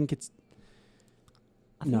yet. I think it's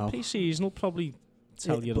I think no. pre-season will probably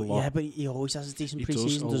tell you a lot. Yeah, but he always has a decent He does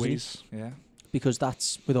pre-season, doesn't he? always, yeah. Because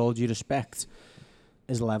that's, with all due respect,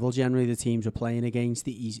 his level generally the teams are playing against.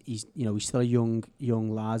 He's still a young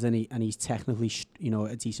lad, and he's technically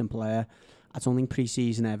a decent player. I don't think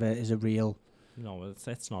pre-season ever is a real No,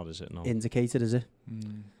 it's not, is it? No. indicator, is it?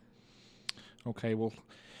 Mm. Okay, well,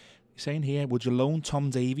 you're saying here, would you loan Tom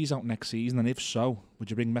Davies out next season? And if so, would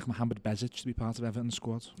you bring Mohamed Bezic to be part of Everton's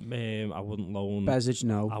squad? I wouldn't loan. Bezic,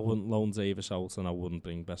 no. I wouldn't loan Davis out, and I wouldn't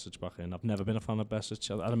bring Besic back in. I've never been a fan of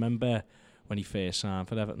Besic. I remember when he first signed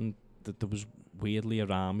for Everton, there was weirdly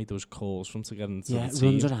around me, there was calls for him to get into Yeah, the team.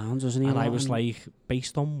 runs around, doesn't he? And a I lot, was like,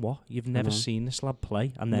 based on what? You've never know. seen this lad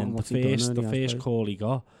play. And What- then what's he done the early, I first suppose? call he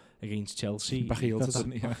got against Chelsea, Bachilda, that's-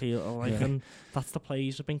 didn't he? Yeah. Bachilda, like, Yeah. and that's the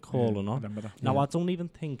plays I've been calling I on. remember that. Now, Yeah. I don't even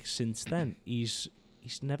think since then he's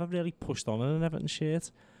never really pushed on in an Everton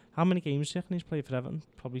shirt. How many games do you reckon he's played for Everton?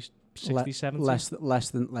 Probably 60, 70? less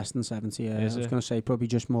than 70. Yeah, Is I was it? going to say probably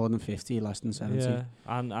just more than 50, less than 70. Yeah,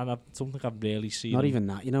 and I don't think I've really seen Not him. even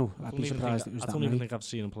that, I I'd don't be even surprised think, it was I that don't even many. think I've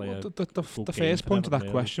seen him play Well, a the full the game first for point of that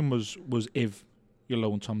Everton, really. question was if you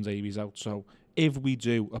loan Tom Davies out. So if we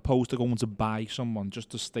do, opposed to going to buy someone just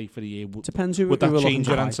to stay for the year, Depends who would who that we're looking change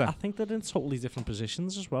to your buy. answer? I think they're in totally different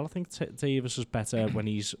positions as well. I think Davis is better when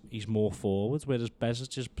he's more forward, whereas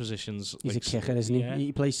Besic's positions. He's like, a kicker, isn't he? yeah.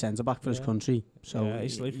 He plays centre back for his Yeah. country, so Yeah,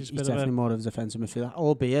 he's like- he's a bit of definitely a- more of a defensive midfielder.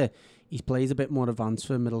 Albeit he's played a bit more advanced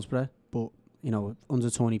for Middlesbrough, but under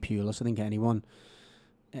Tony Pulis, I think anyone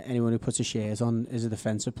who puts a shirt on is a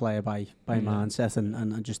defensive player by Yeah. mindset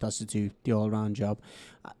and just has to do the all round job.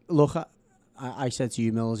 Look, I said to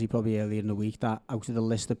you, Mills, probably earlier in the week, that out of the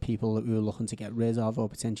list of people that we were looking to get rid of or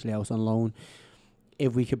potentially out on loan,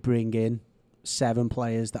 if we could bring in 7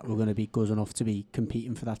 players that were going to be good enough to be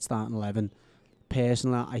competing for that starting 11,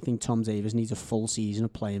 personally, I think Tom Davies needs a full season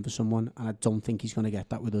of playing for someone, and I don't think he's going to get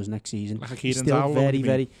that with us next season. Like a He's Kieran still Dowell,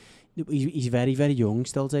 he's very, very young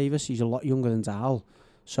still, Davis. He's a lot younger than Dowell.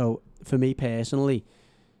 So, for me personally,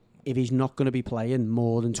 if he's not going to be playing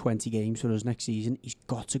more than 20 games for us next season, he's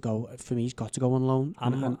got to go. For me, he's got to go on loan.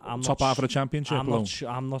 I'm Top half of the Championship.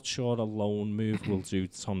 I'm not sure a loan move will do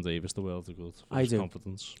Tom Davies the world of good. I do.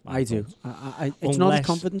 Confidence. I do. It's not a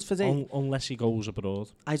confidence for Davies. Unless he goes abroad.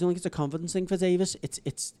 I don't think it's a confidence thing for Davies.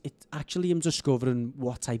 It's actually him discovering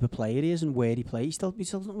what type of player he is and where he plays. He's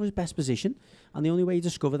still not in his best position. And the only way he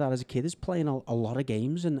discovered that as a kid is playing a lot of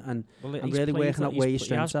games and really working out where your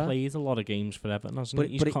strengths are. He has played a lot of games for Everton, hasn't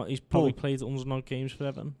he? He's probably played 100 games for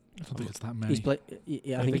Everton. I don't think it's that many.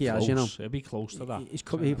 I think he has, you know. It'll be close to that.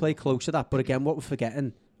 He played close to that. But again, what we're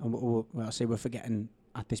forgetting, and I say we're forgetting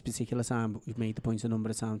at this particular time, but we've made the point a number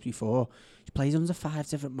of times before, he plays under 5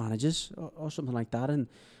 different managers or something like that. And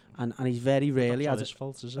he's very rarely has his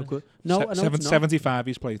fault, is it? No, it's not. 75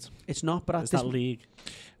 he's played. It's not, but at this league.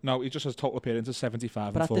 No, he just has total appearances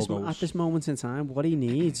 75 and 4 goals. At this moment in time, what he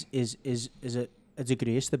needs is a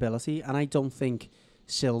degree of stability, and I don't think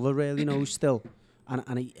Silva really knows still.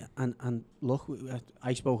 And look,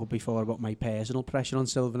 I spoke before about my personal pressure on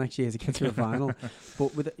Silva next year to get to the final.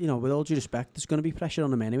 But with all due respect, there's going to be pressure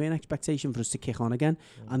on him anyway, an expectation for us to kick on again.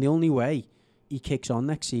 And the only way he kicks on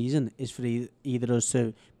next season is for either us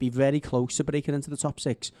to be very close to breaking into the top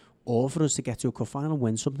 6, or for us to get to a cup final and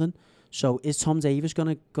win something. So is Tom Davies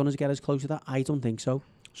going to get us close to that? I don't think so.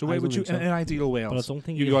 So where would you, in an ideal world, but I don't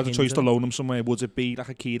think you had a choice to loan him somewhere, would it be like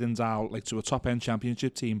a Kieran Dowell, like to a top-end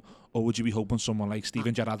Championship team, or would you be hoping someone like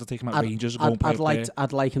Steven Gerrard to take him at Rangers and go and play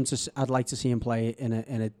I'd like to see him play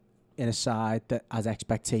in a side that has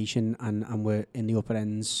expectation and we're in the upper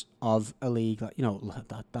ends of a league. Like,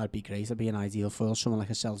 that'd be great. That'd be an ideal for someone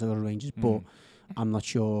like a Celtic or a Rangers, but I'm not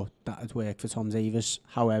sure that'd work for Tom Davies.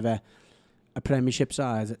 However, a Premiership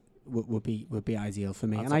side would be ideal for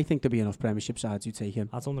me, and I think there'd be enough Premiership sides who take him.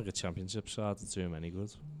 I don't think a Championship side would do him any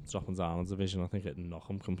good. Dropping down a division, I think it'd knock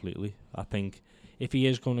him completely. I think if he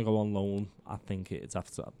is going to go on loan, I think it's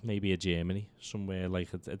after maybe a Germany, somewhere like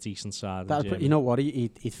a decent side. You know what?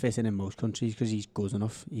 He'd fit in most countries because he's good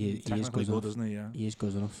enough. He is good enough, isn't he? Yeah. He is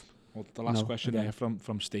good enough. Well, the last question there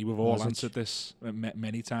from Steve. We've all answered this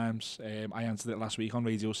many times. I answered it last week on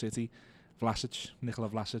Radio City. Nikola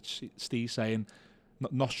Vlasic. Steve saying,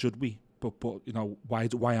 not should we, but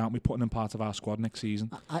why aren't we putting him part of our squad next season?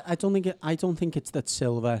 I don't think it's that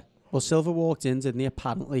Silva. Well, Silva walked in, didn't he?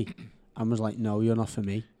 Apparently, and was like, "No, you're not for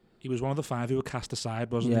me." He was one of the 5 who were cast aside,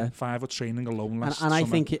 wasn't he? 5 were training alone last and summer.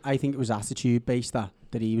 I think it was attitude based that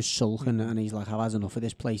he was sulking and he's like, I've had enough of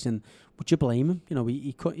this place. And would you blame him?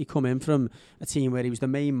 He come in from a team where he was the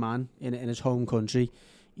main man in his home country.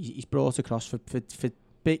 He's brought across for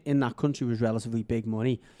big, in that country was relatively big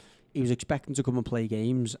money. He was expecting to come and play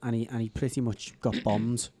games, and he pretty much got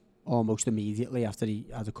bombed almost immediately after he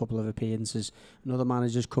had a couple of appearances. Another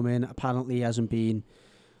manager's come in. Apparently, he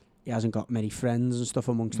hasn't got many friends and stuff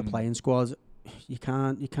amongst the playing squad. You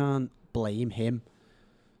can't blame him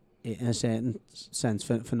in a certain sense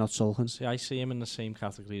for not sulking. See, I see him in the same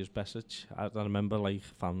category as Besic. I remember like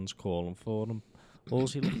fans calling for him. All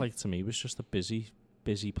he looked like to me was just a busy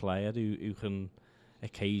player who can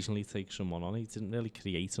occasionally take someone on. He didn't really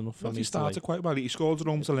create enough for me. He started quite well. He scored at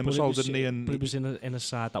home to Limassol, didn't he? But he was in a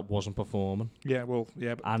side that wasn't performing. Yeah, well,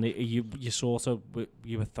 yeah. And you sort of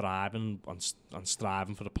you were thriving and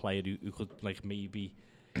striving for a player who could like maybe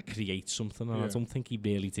create something. And I don't think he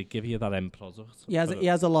really did give you that end product. He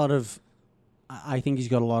has a lot of. I think he's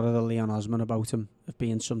got a lot of the Leon Osman about him, of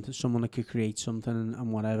being someone that could create something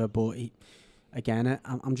and whatever. But again,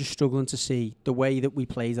 I'm just struggling to see the way that we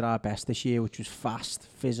played at our best this year, which was fast,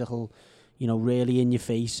 physical, really in your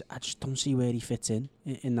face. I just don't see where he fits in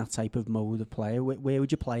that type of mode of player. Where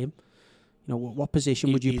would you play him? What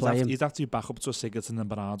position would you play him? He'd have to be back up to a Sigurdsson and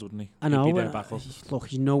Bernard, wouldn't he? I know. He'd be there back up. Look,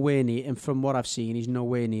 he's nowhere near, and from what I've seen, he's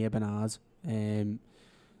nowhere near Bernard.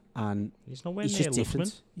 And he's nowhere near just different.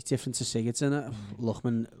 Luchman. He's different to Sigurdsson.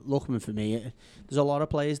 Luchman for me. There's a lot of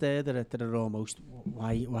players there that are almost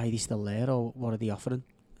why are they still there, or what are they offering?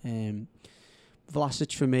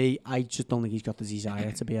 Vlasic for me, I just don't think he's got the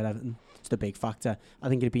desire to be at Everton. It's the big factor. I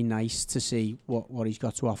think it'd be nice to see what he's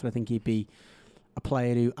got to offer. I think he'd be a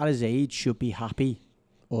player who, at his age, should be happy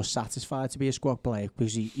or satisfied to be a squad player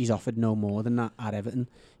because he's offered no more than that at Everton.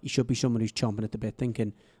 He should be someone who's chomping at the bit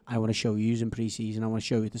thinking, I want to show you in pre-season, I want to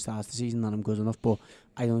show you at the start of the season that I'm good enough, but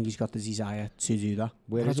I don't think he's got the desire to do that.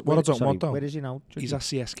 What I don't want, though, where is he now? He's at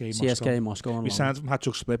CSKA Moscow. We signed him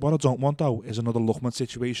Hatchuk Split. What I don't want, though, is another Luchman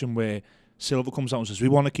situation where Silva comes out and says, we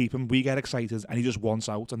want to keep him, we get excited, and he just wants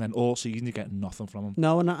out, and then all season you get nothing from him.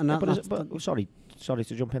 No, sorry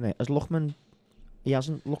to jump in there. Has Luchman He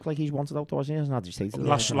hasn't looked like he's wanted out, though, has he? He hasn't had his status.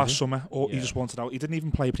 Last summer, or he Yeah. just wanted out. He didn't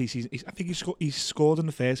even play pre-season. I think he scored in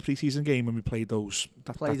the first pre-season game when we played those.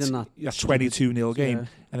 Played in that 22-0 game, yeah.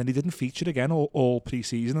 and then he didn't feature again all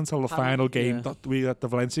pre-season until the final game. yeah. That we at the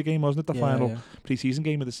Valencia game, wasn't it? The final Yeah. pre-season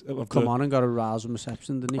game of this. Of Come the, on and got a rousing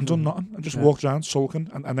reception, didn't he? and done nothing. And just Yeah. walked around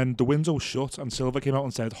sulking, and then the window's shut. And Silva came out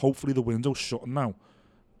and said, "Hopefully the window's shut now.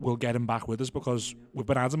 We'll get him back with us because we've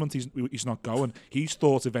been adamant he's not going. He's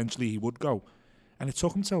thought eventually he would go." And it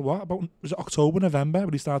took him till what? About, was it October, November,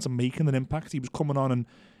 when he started making an impact? He was coming on and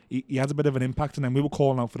he had a bit of an impact, and then we were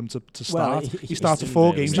calling out for him to start. He started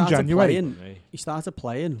 4 games in January. He started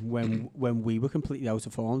playing when we were completely out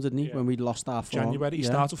of form, didn't he? Yeah. When we'd lost our form. January, he Yeah.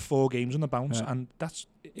 started 4 games on the bounce, Yeah. and that's,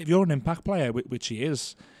 if you're an impact player, which he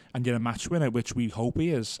is, and you're a match winner, which we hope he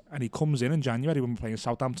is, and he comes in January when we're playing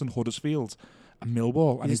Southampton, Huddersfield, and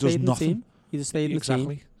Millwall, and he does nothing. He'd have stayed in the team.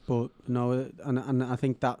 Exactly. But no, and I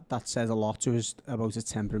think that says a lot to us about his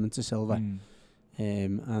temperament to Silva.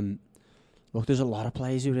 And look, there's a lot of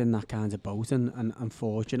players who are in that kind of boat, and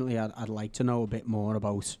unfortunately, I'd like to know a bit more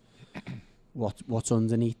about what's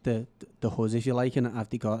underneath the hood, if you like, and have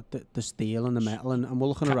they got the steel and the metal, and we're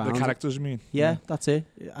looking around. The characters, I mean. Yeah, that's it.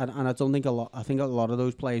 And I don't think I think a lot of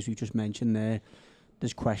those players we just mentioned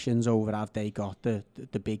there's questions over have they got the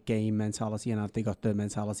big game mentality, and have they got the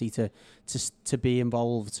mentality to be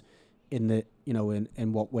involved in the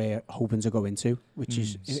in what we're hoping to go into, which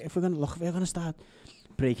is if we're gonna start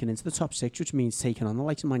breaking into the top 6, which means taking on the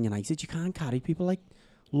likes of Man United, you can't carry people like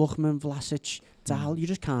Lookman, Vlasic, Dahl. You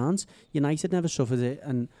just can't. United never suffered it,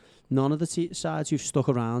 and none of the sides who've stuck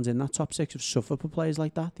around in that top 6 have suffered for players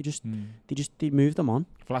like that. They moved them on.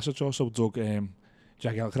 Vlasic also dug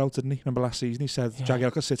Jagielka out, didn't he? Remember last season he said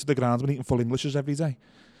Jagielka sits at the ground and eating full Englishes every day.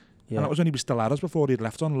 Yeah. And that was when he was still at us before he'd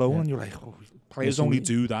left on loan, Yeah. and you're like, players Listen, only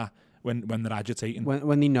do that when they're agitating.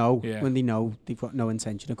 When they know, Yeah. when they know they've got no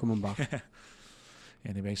intention of coming back.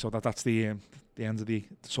 Anyway, so that's the end of the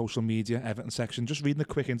social media Everton section. Just reading a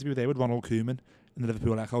quick interview there with Ronald Koeman in the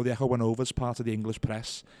Liverpool Echo. The Echo went over as part of the English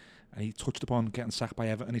press, and he touched upon getting sacked by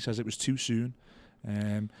Everton. He says it was too soon.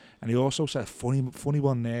 And he also said a funny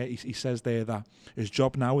one there. He says there that his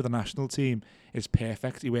job now with the national team is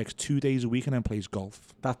perfect. He works 2 days a week and then plays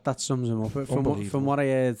golf. That sums him up. Unbelievable. From what I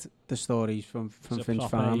heard, the stories from Finch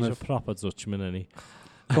Farm. He's a proper Dutchman, isn't he?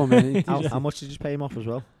 Come in. How much did you pay him off as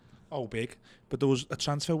well? Oh, big. But there was a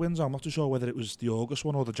transfer window. I'm not too sure whether it was the August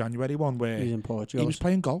one or the January one where He's in he Portugal. was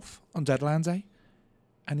playing golf on deadline day.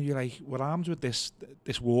 And you're like, we're armed with this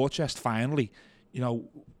war chest finally.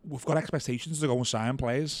 We've got expectations to go and sign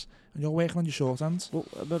players, and you're working on your shorthand. Well,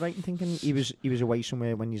 am I right in thinking he was away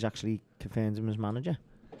somewhere when he's actually confirmed him as manager?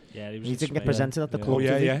 Yeah, he was. He in didn't get Spain. presented at the Yeah. club. Oh,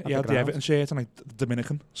 yeah, did he? yeah. At He had the ground? Everton shirt and like the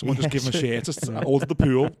Dominican. Someone Yeah, just gave him a true. shirt, just out of the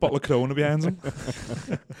pool, bottle of Corona behind him.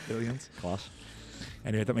 Brilliant. Class.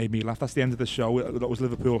 Anyway, that made me laugh. That's the end of the show. That was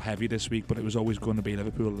Liverpool heavy this week, but it was always going to be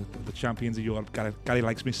Liverpool, the champions of Europe. Gary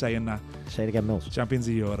likes me saying that. Say it again, Mills. Champions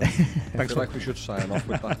of Europe. I feel like we should sign off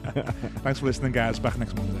with that. Thanks for listening, guys. Back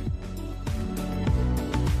next Monday.